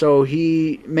all that. So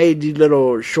he made these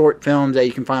little short films that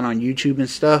you can find on YouTube and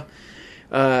stuff.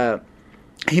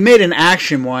 He made an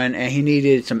action one, and he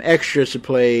needed some extras to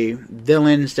play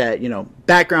villains that,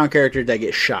 background characters that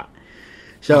get shot.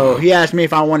 So he asked me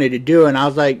if I wanted to do it, and I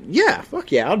was like, yeah,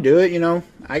 fuck yeah, I'll do it,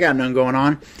 I got nothing going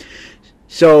on.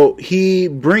 So he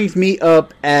brings me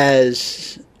up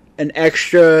as an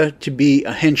extra to be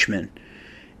a henchman.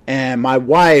 And my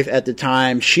wife at the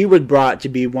time, she was brought to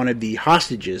be one of the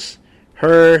hostages.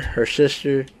 Her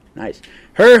sister,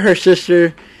 her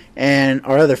sister, and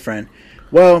our other friend.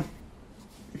 Well,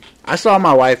 I saw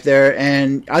my wife there,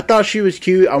 and I thought she was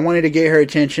cute. I wanted to get her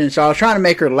attention, so I was trying to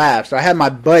make her laugh. So I had my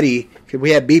buddy, because we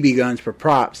had BB guns for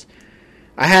props.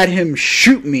 I had him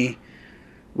shoot me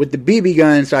with the BB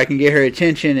gun so I can get her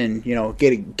attention and,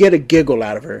 get a giggle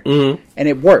out of her. Mm-hmm. And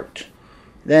it worked.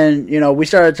 Then, we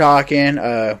started talking.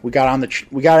 We got in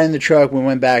the truck. We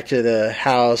went back to the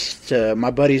house, to my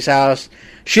buddy's house.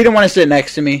 She didn't want to sit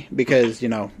next to me because,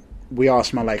 we all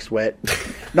smell like sweat.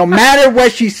 No matter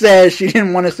what she says, she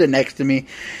didn't want to sit next to me.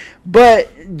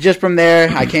 But just from there,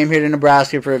 I came here to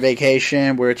Nebraska for a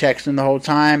vacation. We were texting the whole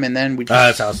time, and then we just...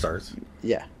 that's how it starts.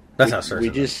 Yeah. That's how it starts.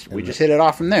 We just hit it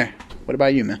off from there. What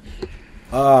about you, man?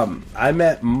 I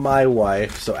met my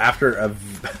wife, so after I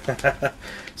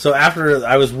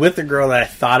was with the girl that I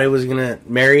thought I was going to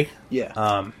marry.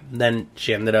 Yeah. Then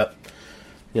she ended up,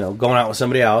 going out with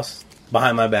somebody else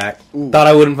behind my back. Ooh. Thought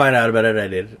I wouldn't find out about it. I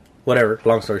did. Whatever.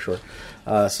 Long story short.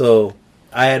 So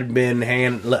I had been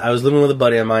I was living with a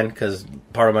buddy of mine because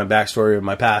part of my backstory of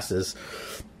my past is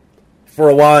for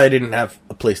a while I didn't have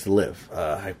a place to live.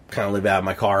 I kind of lived out of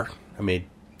my car. I made,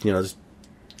 just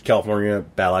California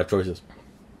bad life choices.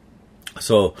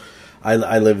 So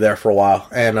I lived there for a while.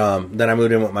 And then I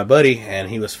moved in with my buddy, and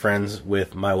he was friends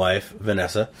with my wife,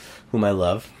 Vanessa, whom I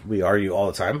love. We argue all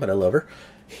the time, but I love her.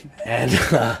 And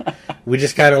we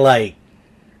just kind of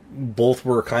both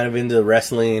were kind of into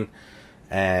wrestling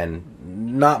and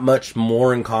not much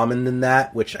more in common than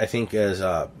that, which I think is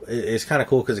kind of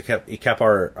cool because it kept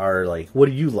our what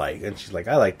do you like? And she's like,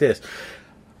 I like this.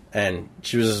 And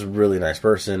she was just a really nice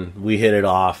person. We hit it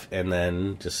off, and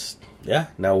then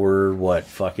now we're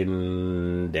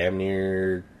fucking damn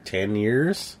near 10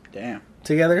 years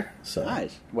together. So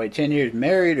nice. Wait, 10 years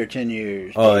married or 10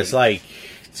 years? Oh, it's like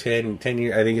 10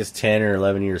 years. I think it's 10 or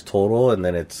 11 years total, and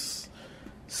then it's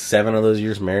 7 of those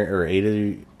years married, or 8 of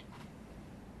the...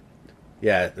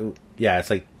 Yeah, it's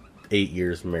like 8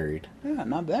 years married. Yeah,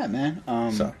 not bad, man.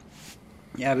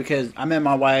 Yeah, because I met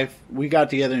my wife, we got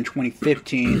together in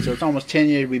 2015, so it's almost 10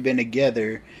 years we've been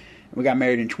together. We got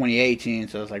married in 2018,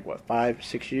 so it's 5,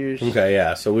 6 years? Okay,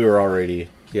 yeah, so we were already,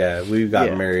 we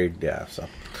got married, so.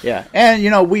 Yeah,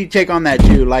 and, we take on that,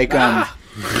 too. I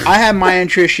have my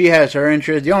interest, she has her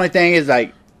interest. The only thing is,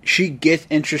 she gets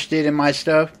interested in my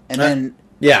stuff, and then...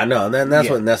 Yeah, no, and that's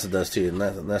what Nessa does too.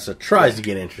 Nessa tries to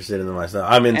get interested in my stuff.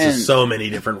 I'm into so many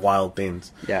different wild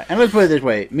things. Yeah, and let's put it this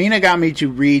way. Mina got me to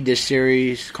read this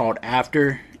series called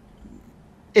After.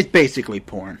 It's basically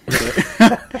porn.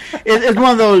 It's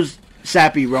one of those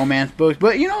sappy romance books,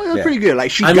 but, it was pretty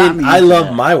good. She got me. I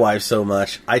love my wife so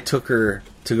much, I took her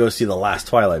to go see the last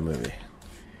Twilight movie.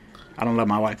 I don't love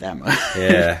my wife that much.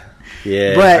 Yeah.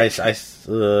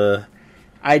 But...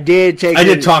 I did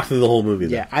talk through the whole movie,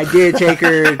 though. Yeah, I did take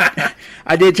her.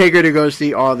 I did take her to go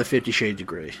see all the 50 Shades of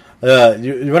Grey.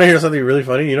 You want to hear something really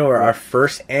funny? Our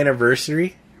first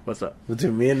anniversary. What's up?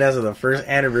 Between me and Nessa, the first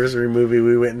anniversary movie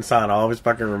we went and saw, and I always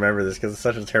fucking remember this because it's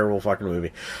such a terrible fucking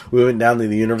movie. We went down to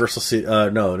the Universal City.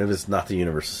 No, it was not the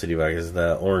Universal City Park. It was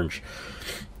the Orange.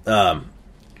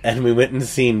 And we went and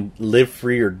seen Live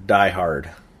Free or Die Hard.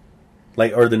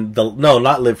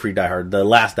 Not Live Free Die Hard, the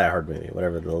last Die Hard movie,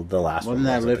 whatever the last one. Wasn't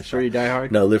that Live Free Die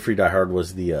Hard? No, Live Free Die Hard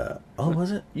was the,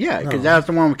 was it? Yeah, because that's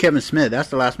the one with Kevin Smith. That's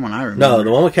the last one I remember. No, the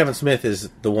one with Kevin Smith is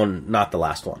the one, not the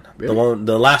last one. Really?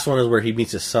 The last one is where he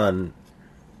meets his son,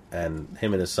 and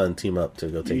him and his son team up to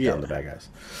go take down the bad guys.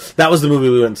 That was the movie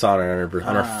we went and saw on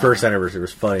our first anniversary. It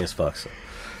was funny as fuck. So.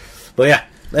 But yeah,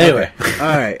 anyway. Okay.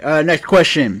 All right, next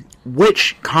question.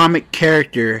 Which comic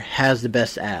character has the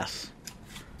best ass?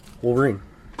 Wolverine.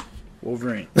 Come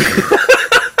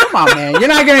on, man. You're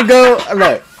not going to go...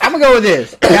 Look, I'm going to go with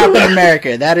this. Captain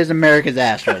America. That is America's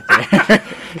ass right there.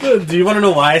 Do you want to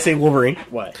know why I say Wolverine?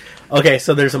 What? Okay,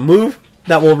 so there's a move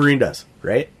that Wolverine does,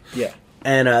 right? Yeah.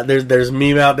 And there's a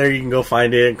meme out there. You can go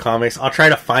find it in comics. I'll try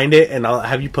to find it, and I'll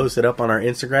have you post it up on our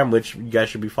Instagram, which you guys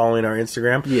should be following our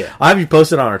Instagram. Yeah. I'll have you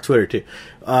post it on our Twitter, too.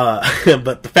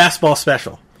 But the fastball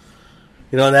special.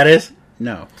 You know what that is?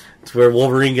 No. It's where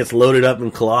Wolverine gets loaded up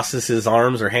in Colossus's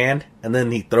arms or hand, and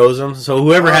then he throws them. So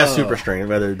whoever has super strength,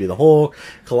 whether it be the Hulk,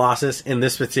 Colossus, in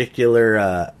this particular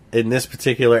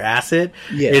acid,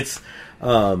 it's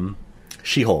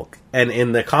She-Hulk. And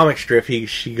in the comic strip,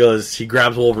 she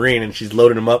grabs Wolverine and she's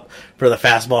loading him up for the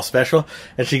fastball special.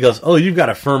 And she goes, "Oh, you've got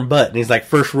a firm butt." And he's like,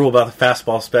 "First rule about the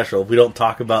fastball special: we don't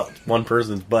talk about one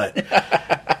person's butt."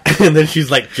 And then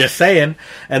she's like, "Just saying,"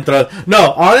 and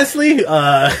No, honestly,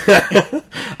 I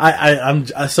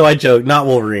joke, not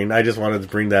Wolverine. I just wanted to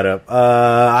bring that up.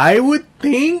 I would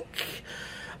think,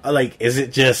 is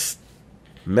it just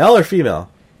male or female?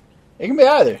 It can be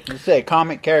either. Let's say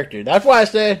comic character. That's why I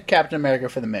said Captain America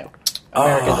for the male.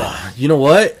 You know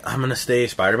what? I'm going to stay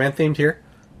Spider-Man themed here.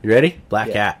 You ready?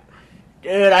 Black Cat.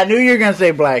 Dude, I knew you were going to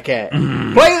say Black Cat.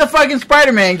 Play the fucking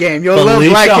Spider-Man game. You'll love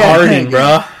Felicia Black Cat. Harding,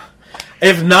 bro.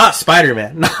 If not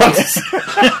Spider-Man. No, I'm just...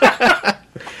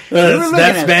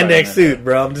 that's spandex suit,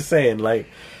 bro. I'm just saying.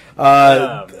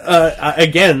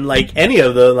 Again, any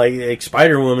of the,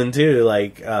 Spider-Woman, too.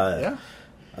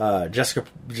 Jessica,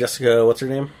 what's her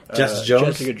name? Jessica Jones?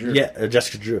 Jessica Drew. Yeah,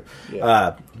 Jessica Drew.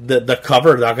 Yeah. The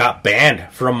cover that got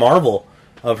banned from Marvel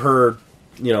of her,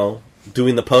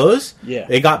 doing the pose. Yeah.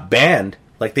 It got banned.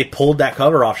 They pulled that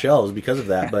cover off shelves because of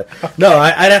that. But, no,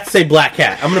 I'd have to say Black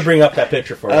Cat. I'm going to bring up that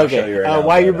picture for you. Okay. I'll show you right now.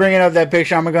 While you're bringing up that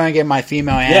picture, I'm going to get my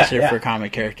female answer for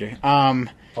comic character.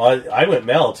 I went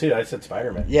male, too. I said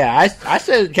Spider-Man. Yeah, I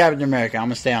said Captain America. I'm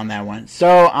going to stay on that one.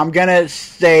 So, I'm going to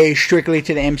stay strictly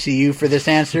to the MCU for this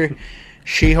answer.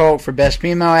 She-Hulk for best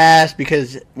female ass,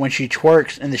 because when she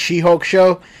twerks in the She-Hulk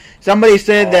show, somebody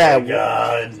said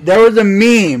there was a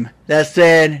meme that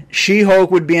said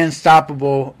She-Hulk would be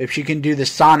unstoppable if she can do the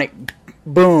sonic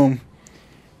boom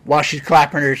while she's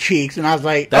clapping her cheeks. And I was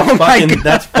like,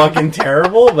 that's fucking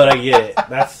terrible, but I get it.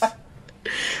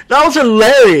 That was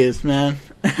hilarious, man.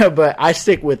 But I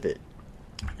stick with it.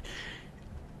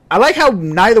 I like how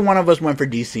neither one of us went for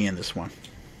DC in this one.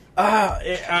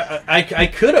 I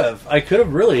could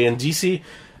have really, and DC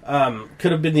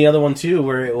could have been the other one too,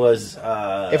 where it was.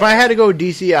 If I had to go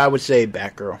DC, I would say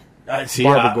Batgirl.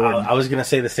 Barbara Gordon. I was gonna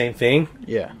say the same thing.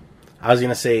 Yeah, I was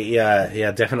gonna say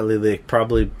definitely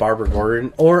probably Barbara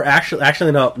Gordon, or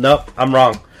actually nope, I'm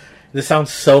wrong. This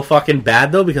sounds so fucking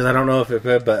bad though, because I don't know if it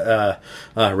could, but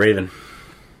Raven.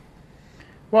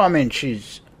 Well, I mean,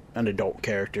 she's an adult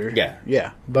character.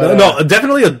 Yeah. But no,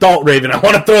 definitely adult Raven. I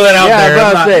want to throw that out there. Yeah, I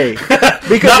was about to say.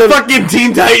 Because not fucking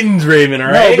Teen Titans Raven,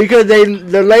 alright? No, because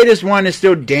the latest one is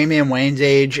still Damian Wayne's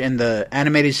age in the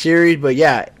animated series, but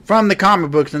yeah, from the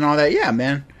comic books and all that, yeah,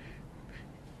 man.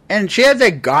 And she has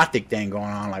that gothic thing going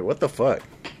on, what the fuck?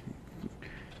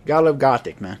 Gotta love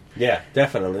gothic, man. Yeah,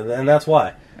 definitely, and that's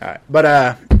why. Alright,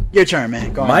 but your turn,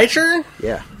 man. Go on. My turn?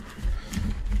 Yeah.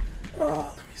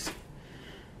 Oh, let me see.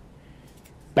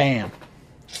 Bam.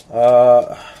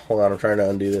 Hold on, I'm trying to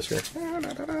undo this here.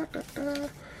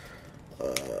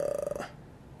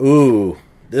 Ooh,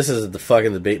 this is the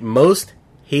fucking debate. Most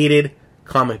hated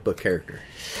comic book character.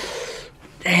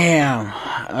 Damn.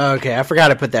 Okay, I forgot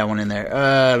to put that one in there.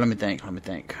 Let me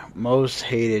think. Most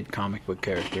hated comic book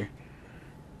character.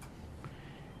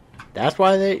 That's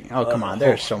why they... Oh, come on.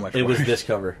 There's so much more. It was more. this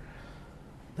cover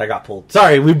that got pulled.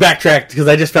 Sorry, we backtracked because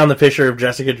I just found the picture of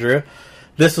Jessica Drew.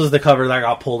 This was the cover that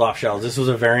got pulled off shelves. This was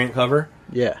a variant cover.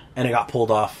 Yeah. And it got pulled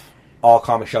off all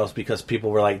comic shelves because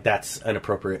people were like, that's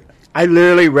inappropriate. I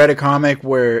literally read a comic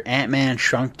where Ant-Man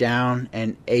shrunk down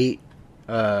and ate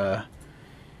the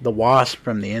wasp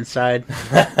from the inside.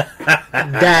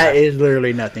 That is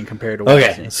literally nothing compared to what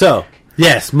I've seen. So,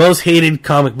 yes, most hated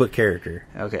comic book character.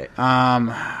 Okay.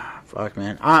 Fuck,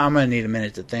 man. I'm going to need a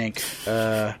minute to think.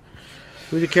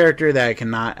 Who's a character that I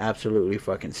cannot absolutely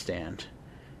fucking stand?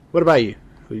 What about you?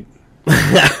 You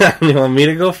want me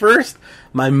to go first?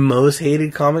 My most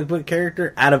hated comic book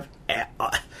character out of...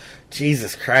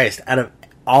 Jesus Christ. Out of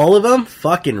all of them,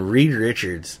 fucking Reed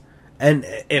Richards. And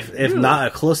if not,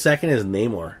 a close second is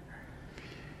Namor.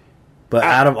 But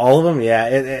out of all of them,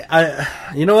 yeah.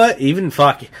 You know what? Even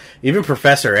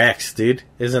Professor X, dude,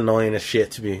 is annoying as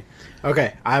shit to me.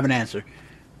 Okay, I have an answer.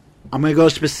 I'm going to go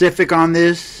specific on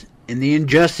this. In the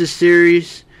Injustice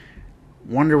series,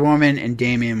 Wonder Woman and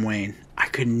Damian Wayne. I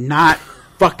could not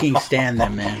fucking stand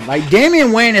them, man.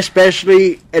 Damian Wayne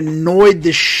especially annoyed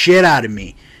the shit out of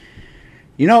me.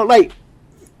 You know,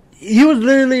 he was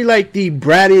literally the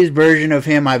brattiest version of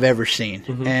him I've ever seen.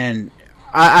 Mm-hmm. And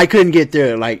I couldn't get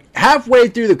through it. Halfway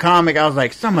through the comic, I was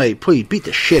like, somebody please beat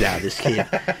the shit out of this kid.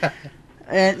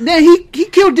 And then he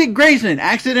killed Dick Grayson.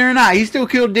 Accident or not, he still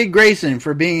killed Dick Grayson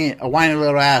for being a whiny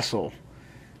little asshole.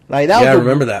 I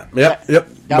remember that. Yep.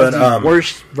 That was the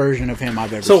worst version of him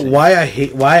I've ever seen. So why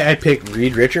I pick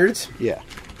Reed Richards? Yeah.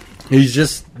 He's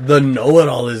just the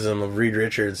know-it-allism of Reed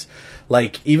Richards.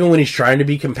 Like, even when he's trying to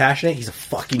be compassionate, he's a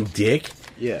fucking dick.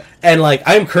 Yeah. And, like,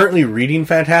 I'm currently reading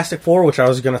Fantastic Four, which I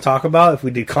was going to talk about if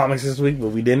we did comics this week, but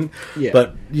we didn't. Yeah.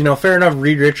 But, you know, fair enough,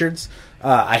 Reed Richards.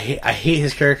 I hate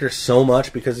his character so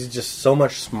much because he's just so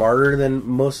much smarter than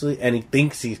mostly, and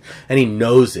he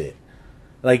knows it.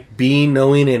 Like, being,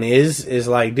 knowing, and is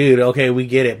like, dude, okay, we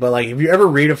get it. But, like, if you ever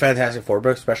read a Fantastic Four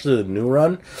book, especially the new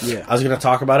run, yeah. I was going to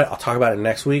talk about it. I'll talk about it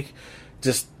next week.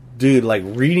 Just, dude, like,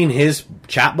 reading his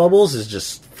chat bubbles is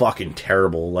just fucking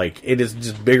terrible. Like, it is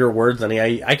just bigger words than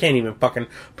I can't even fucking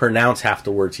pronounce half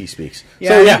the words he speaks. Yeah,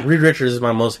 so, yeah, Reed Richards is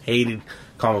my most hated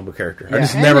comic book character. Yeah, I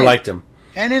just never liked him.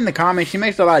 And in the comics, he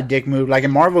makes a lot of dick moves. Like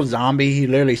in Marvel Zombie, he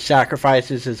literally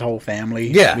sacrifices his whole family.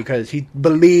 Yeah. Because he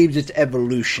believes it's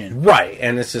evolution. Right.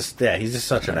 And it's just, yeah, he's just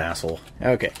such an asshole.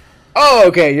 Okay. Oh,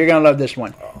 okay. You're going to love this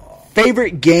one.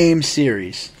 Favorite game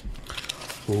series?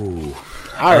 Ooh.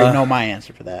 I already know my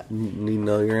answer for that. You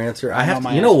know your answer? I have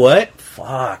to, you know what?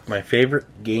 Fuck. My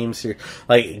favorite game series.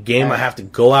 Like, a game I have to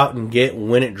go out and get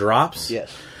when it drops?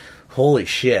 Yes. Holy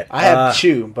shit. I have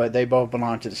two, but they both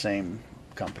belong to the same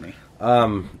company.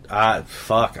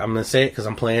 Fuck, I'm gonna say it because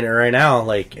I'm playing it right now.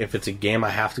 Like, if it's a game,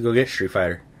 I have to go get Street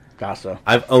Fighter. Gotcha.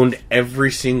 I've owned every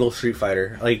single Street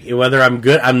Fighter. Like, whether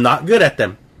I'm not good at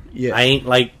them. Yeah. I ain't,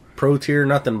 like, pro tier or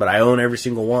nothing, but I own every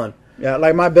single one. Yeah,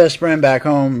 like my best friend back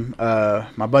home,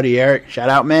 my buddy Eric, shout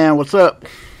out, man, what's up?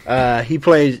 He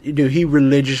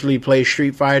religiously plays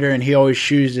Street Fighter, and he always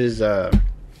chooses, the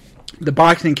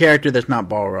boxing character that's not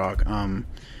Balrog,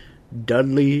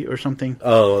 Dudley or something.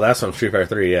 Oh, that's on Street Fighter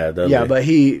 3, yeah. Dudley. Yeah, but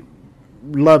he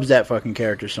loves that fucking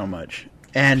character so much.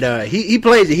 And he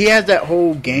plays it. He has that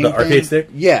whole game The arcade stick?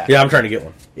 Yeah. Yeah, I'm trying to get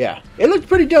one. Yeah. It looks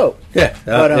pretty dope. Yeah.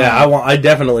 But, I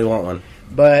definitely want one.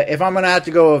 But if I'm going to have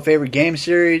to go with a favorite game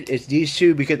series, it's these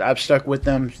two because I've stuck with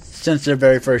them since their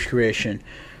very first creation.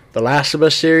 The Last of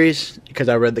Us series, because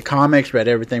I read the comics, read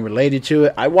everything related to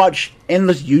it. I watched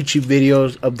endless YouTube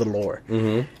videos of the lore.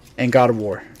 Mm-hmm. And God of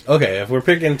War. Okay, if we're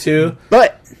picking two...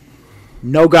 But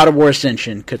no God of War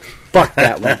Ascension, because fuck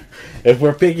that one. If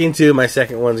we're picking two, my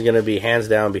second one's going to be hands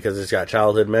down because it's got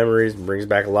childhood memories and brings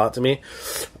back a lot to me.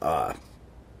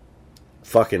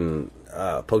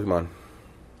 Pokemon.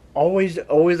 Always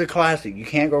a classic. You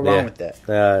can't go wrong with that.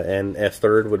 And if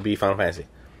third would be Final Fantasy.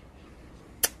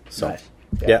 So, nice.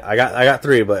 Yeah, I got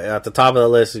three, but at the top of the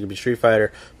list is going to be Street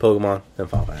Fighter, Pokemon, then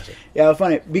Final Fantasy. Yeah, it's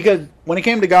funny, because when it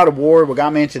came to God of War, what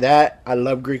got me into that, I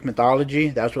love Greek mythology.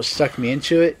 That's what sucked me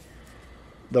into it.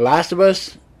 The Last of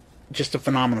Us, just a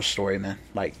phenomenal story, man.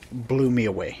 Like, blew me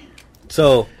away.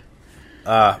 So,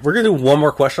 we're going to do one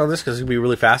more question on this, because it's going to be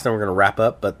really fast, and we're going to wrap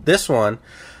up. But this one,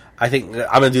 I think,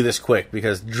 I'm going to do this quick,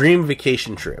 because dream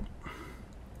vacation trip.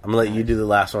 I'm going to let you do the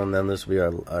last one, then this will be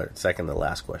our second to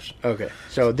last question. Okay.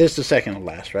 So this is the second to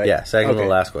last, right? Yeah, second to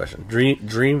last question.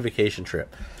 Dream vacation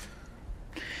trip.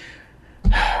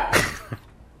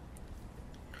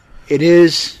 It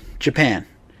is Japan.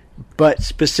 But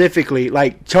specifically,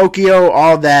 like Tokyo,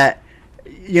 all that,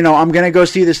 you know, I'm going to go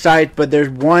see the site, but there's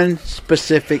one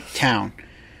specific town.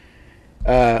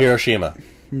 Hiroshima.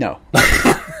 No.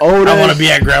 I want to be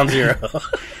at Ground Zero.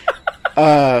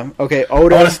 Okay,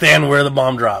 Oda. I want to stand where the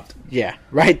bomb dropped. Yeah,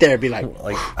 right there. Be like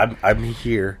I'm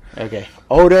here. Okay,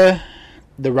 Oda,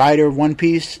 the writer of One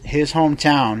Piece, his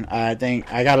hometown. I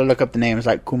think I got to look up the name. It's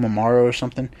like Kumamaro or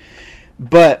something.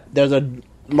 But there's a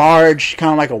large,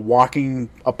 kind of like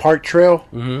a park trail.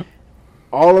 Mm-hmm.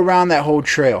 All around that whole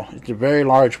trail, it's a very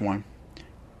large one.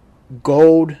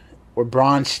 Gold or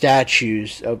bronze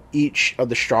statues of each of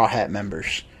the Straw Hat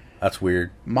members. That's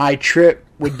weird. My trip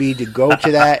would be to go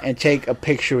to that and take a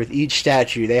picture with each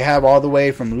statue. They have all the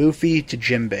way from Luffy to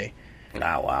Jinbei. Oh,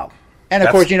 wow. And, of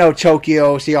course, you know,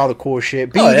 Tokyo, see all the cool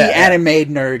shit. Be the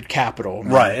anime nerd capital.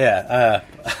 Man. Right, yeah.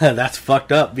 That's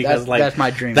fucked up because, that's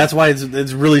my dream. That's why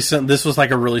it's really this was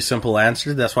like a really simple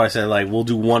answer. That's why I said, like, we'll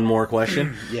do one more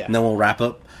question and then we'll wrap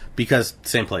up because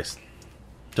same place.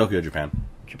 Tokyo, Japan.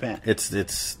 It's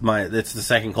the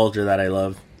second culture that I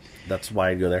love. That's why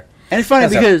I go there. And it's funny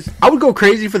because I would go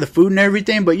crazy for the food and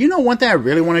everything, but you know one thing I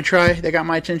really want to try that got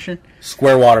my attention?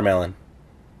 Square watermelon.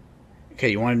 Okay,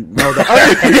 you want to know the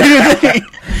other thing?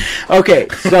 Okay,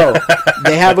 so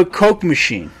they have a Coke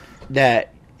machine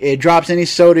that it drops any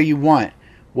soda you want.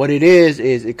 What it is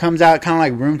it comes out kind of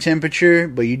like room temperature,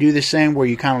 but you do this thing where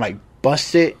you kind of like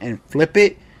bust it and flip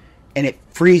it, and it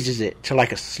freezes it to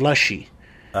like a slushie.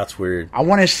 That's weird. I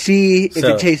want to see if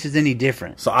it tastes any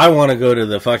different. So I want to go to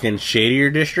the fucking shadier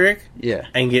district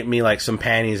and get me like some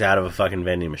panties out of a fucking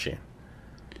vending machine.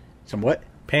 Some what?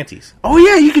 panties. Oh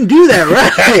yeah, you can do that,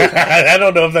 right? I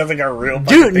don't know if that's like a real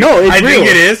Dude, thing. no, it's I real. think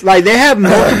it is. Like, they have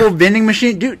multiple vending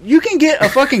machines. Dude, you can get a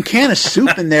fucking can of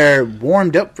soup in there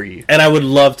warmed up for you. And I would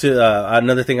love to,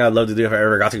 another thing I'd love to do if I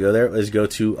ever got to go there is go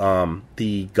to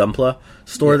the Gunpla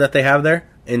store that they have there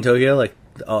in Tokyo. Like,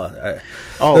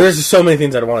 there's just so many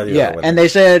things I'd want to do. Yeah, and they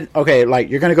said, okay, like,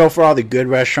 you're going to go for all the good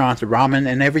restaurants, the ramen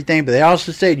and everything, but they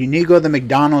also said you need to go to the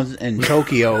McDonald's in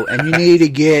Tokyo, and you need to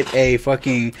get a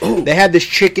fucking... Ooh. They have this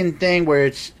chicken thing where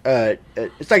it's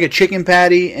like a chicken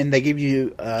patty, and they give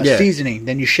you seasoning,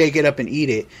 then you shake it up and eat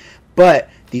it. But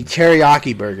the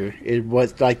teriyaki burger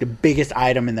was like the biggest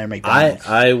item in their McDonald's.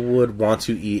 I would want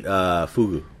to eat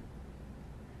fugu.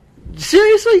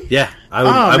 Seriously? Yeah,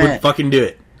 I would fucking do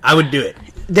it. I would do it.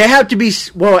 They have to be...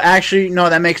 Well, actually, no,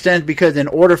 that makes sense, because in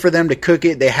order for them to cook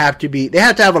it, they have to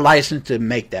have a license to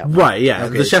make that one. Right, yeah.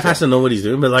 Okay, the chef has to know what he's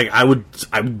doing, but, like, I would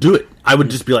do it. I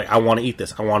would just be like, I want to eat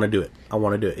this. I want to do it. I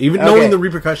want to do it. Even knowing the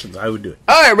repercussions, I would do it.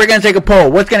 All right, we're going to take a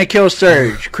poll. What's going to kill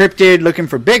Serge? Cryptid looking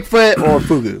for Bigfoot or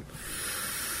Fugu?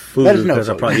 Fugu, because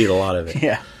I'll probably eat a lot of it.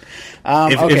 Yeah.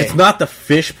 If it's not the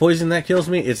fish poison that kills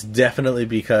me, it's definitely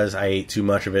because I ate too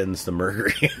much of it and it's the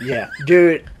mercury. Yeah,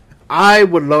 dude. I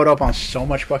would load up on so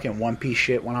much fucking One Piece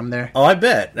shit when I'm there. Oh, I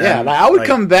bet. Yeah, like, I would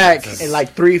come back in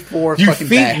like 3-4 fucking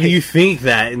bags. You think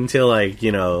that until, like,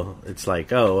 you know, it's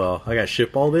like, oh, well, I got to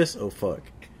ship all this? Oh, fuck.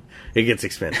 It gets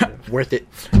expensive. Worth it.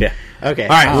 Yeah. Okay. All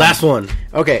right, last one.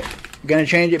 Okay. Gonna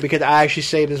change it because I actually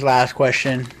saved this last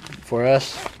question for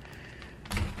us.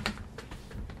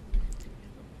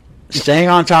 Staying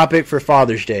on topic for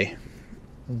Father's Day.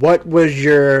 What was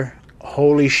your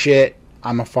holy shit,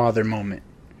 I'm a father moment?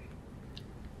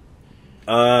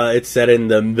 It's set in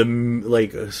the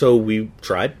like, so we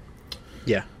tried.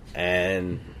 Yeah.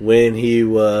 And when he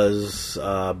was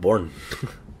born,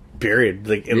 period,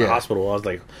 like in the hospital, I was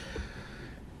like,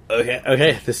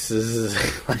 okay, this is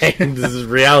like, this is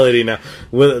reality now.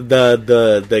 With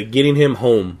the getting him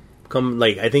home,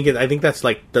 I think that's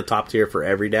like the top tier for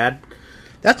every dad.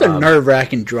 That's a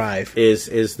nerve-wracking drive. Is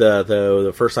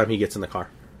the first time he gets in the car.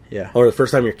 Yeah. Or the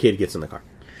first time your kid gets in the car.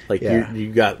 Like,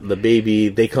 you got the baby,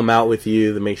 they come out with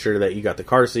you to make sure that you got the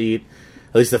car seat.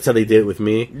 At least that's how they did it with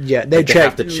me. Yeah, they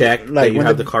have to check that you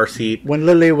have the car seat. When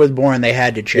Lily was born, they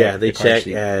had to check. Yeah, they checked,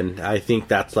 and I think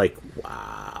that's like,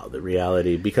 wow, the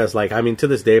reality. Because, like, I mean, to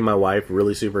this day, my wife,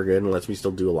 really super good and lets me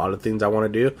still do a lot of things I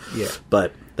want to do. Yeah.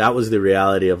 But that was the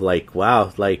reality of, like,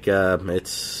 wow, like,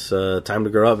 it's time to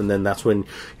grow up. And then that's when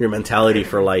your mentality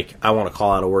for, like, I want to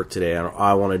call out of work today,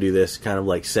 I want to do this, kind of,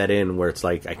 like, set in where it's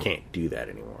like, I can't do that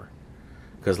anymore.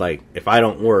 Because, like, if I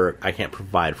don't work, I can't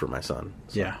provide for my son.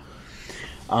 So. Yeah.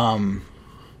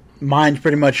 Mine's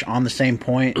pretty much on the same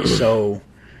point. So,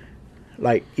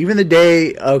 like, even the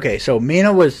day... Okay, so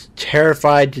Mina was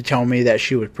terrified to tell me that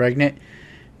she was pregnant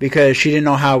because she didn't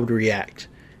know how I would react.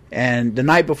 And the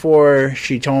night before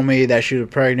she told me that she was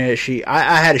pregnant,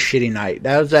 I had a shitty night.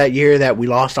 That was that year that we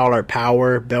lost all our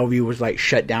power. Bellevue was, like,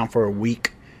 shut down for a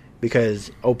week because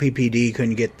OPPD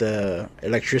couldn't get the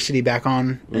electricity back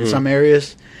on in some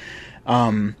areas.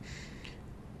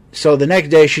 So the next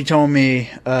day she told me,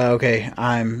 okay,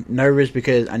 I'm nervous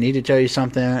because I need to tell you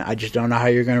something. I just don't know how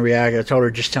you're going to react. I told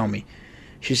her, just tell me.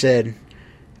 She said,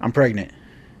 I'm pregnant.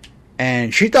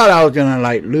 And she thought I was going to,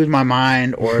 like, lose my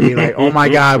mind or be like, oh my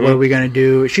God, what are we going to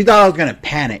do? She thought I was going to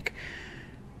panic.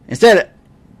 Instead,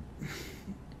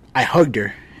 I hugged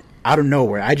her out of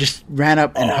nowhere. I just ran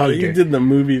up and hugged her. You did the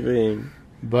movie thing.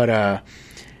 But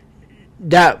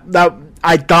that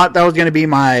I thought that was going to be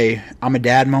my I'm a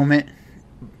dad moment.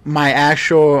 My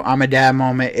actual I'm a dad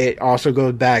moment, it also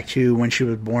goes back to when she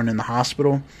was born in the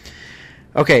hospital.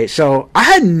 Okay, so I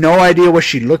had no idea what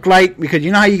she looked like because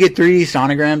you know how you get 3D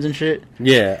sonograms and shit?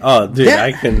 Yeah. Oh, dude,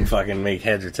 I couldn't fucking make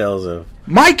heads or tails of...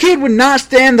 My kid would not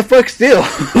stand the fuck still.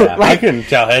 Yeah, like, I couldn't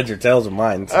tell heads or tails of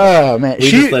mine. So oh, man. We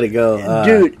just let it go.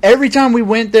 Dude, every time we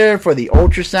went there for the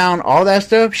ultrasound, all that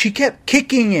stuff, she kept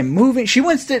kicking and moving. She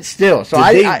wouldn't sit still. So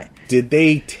did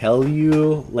they tell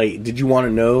you, like, did you want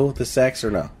to know the sex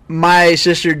or no? My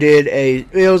sister did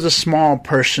it was a small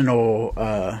personal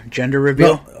gender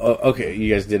reveal. No. Oh, okay,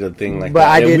 you guys did a thing like but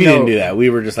that. We didn't do that. We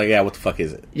were just like, yeah, what the fuck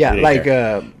is it? Yeah, like,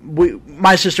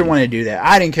 my sister wanted to do that.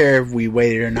 I didn't care if we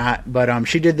waited or not, but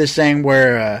she did this thing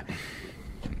where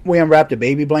we unwrapped a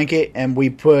baby blanket and we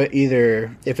put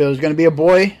either, if it was going to be a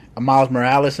boy, a Miles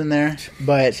Morales in there,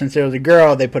 but since it was a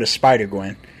girl, they put a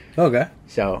Spider-Gwen. Okay.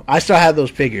 So, I still have those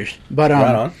figures. But,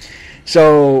 right on.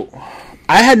 So,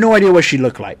 I had no idea what she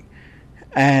looked like.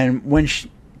 And when she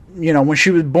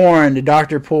was born, the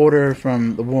doctor pulled her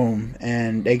from the womb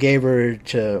and they gave her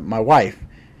to my wife.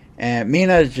 And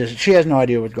Mina she has no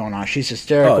idea what's going on. She's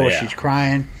hysterical. Oh, yeah. She's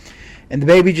crying. And the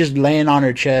baby just laying on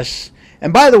her chest.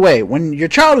 And by the way, when your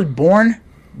child is born,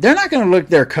 they're not going to look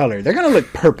their color. They're going to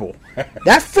look purple.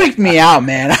 That freaked me out,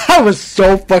 man. I was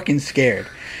so fucking scared.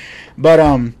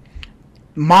 But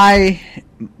my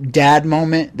dad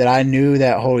moment that I knew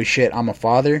that, holy shit, I'm a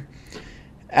father.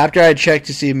 After I checked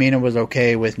to see if Mina was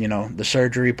okay with, the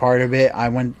surgery part of it, I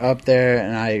went up there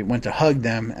and I went to hug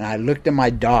them. And I looked at my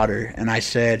daughter and I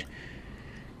said,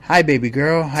 "Hi, baby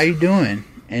girl. How you doing?"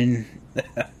 And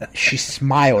she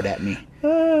smiled at me.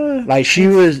 Like she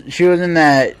was in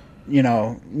that,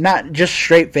 not just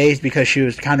straight face because she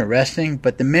was kind of resting,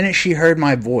 but the minute she heard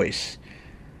my voice,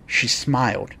 she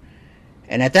smiled.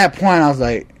 And at that point I was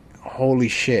like, holy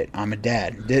shit, I'm a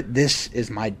dad. This is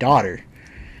my daughter.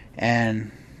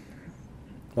 And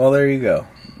well, there you go.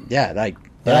 Yeah, like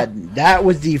that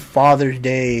was the Father's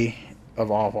Day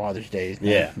of all Father's Days.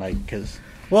 Man. Yeah. Like, cuz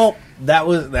well, that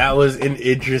was an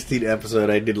interesting episode.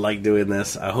 I did like doing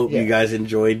this. I hope you guys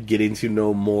enjoyed getting to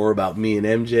know more about me and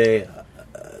MJ.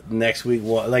 Next week,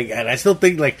 and I still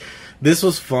think this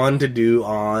was fun to do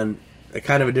on a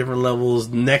kind of a different levels.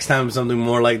 Next time, something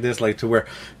more like this, to where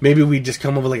maybe we just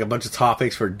come up with a bunch of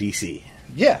topics for DC.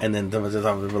 Yeah, and then some of the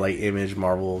topics for Image,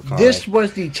 Marvel. Comic. This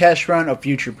was the test run of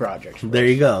future projects. There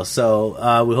you go.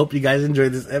 So we hope you guys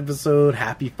enjoyed this episode.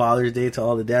 Happy Father's Day to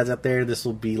all the dads out there. This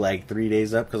will be 3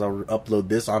 days up because I'll upload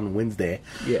this on Wednesday.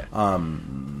 Yeah.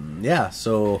 Yeah.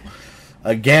 So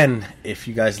again, if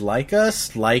you guys like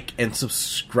us, like and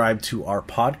subscribe to our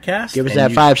podcast. Give us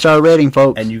that 5-star rating,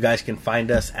 folks. And you guys can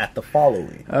find us at the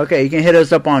following. Okay, you can hit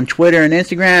us up on Twitter and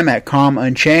Instagram at Calm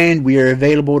Unchained. We are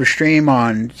available to stream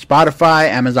on Spotify,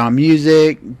 Amazon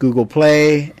Music, Google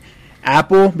Play,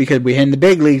 Apple, because we're hitting the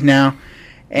big leagues now.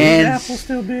 And is Apple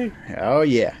still big? Oh,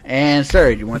 yeah. And,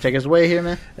 Serg, you want to take us away here,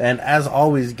 man? And as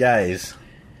always, guys,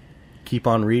 keep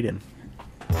on reading.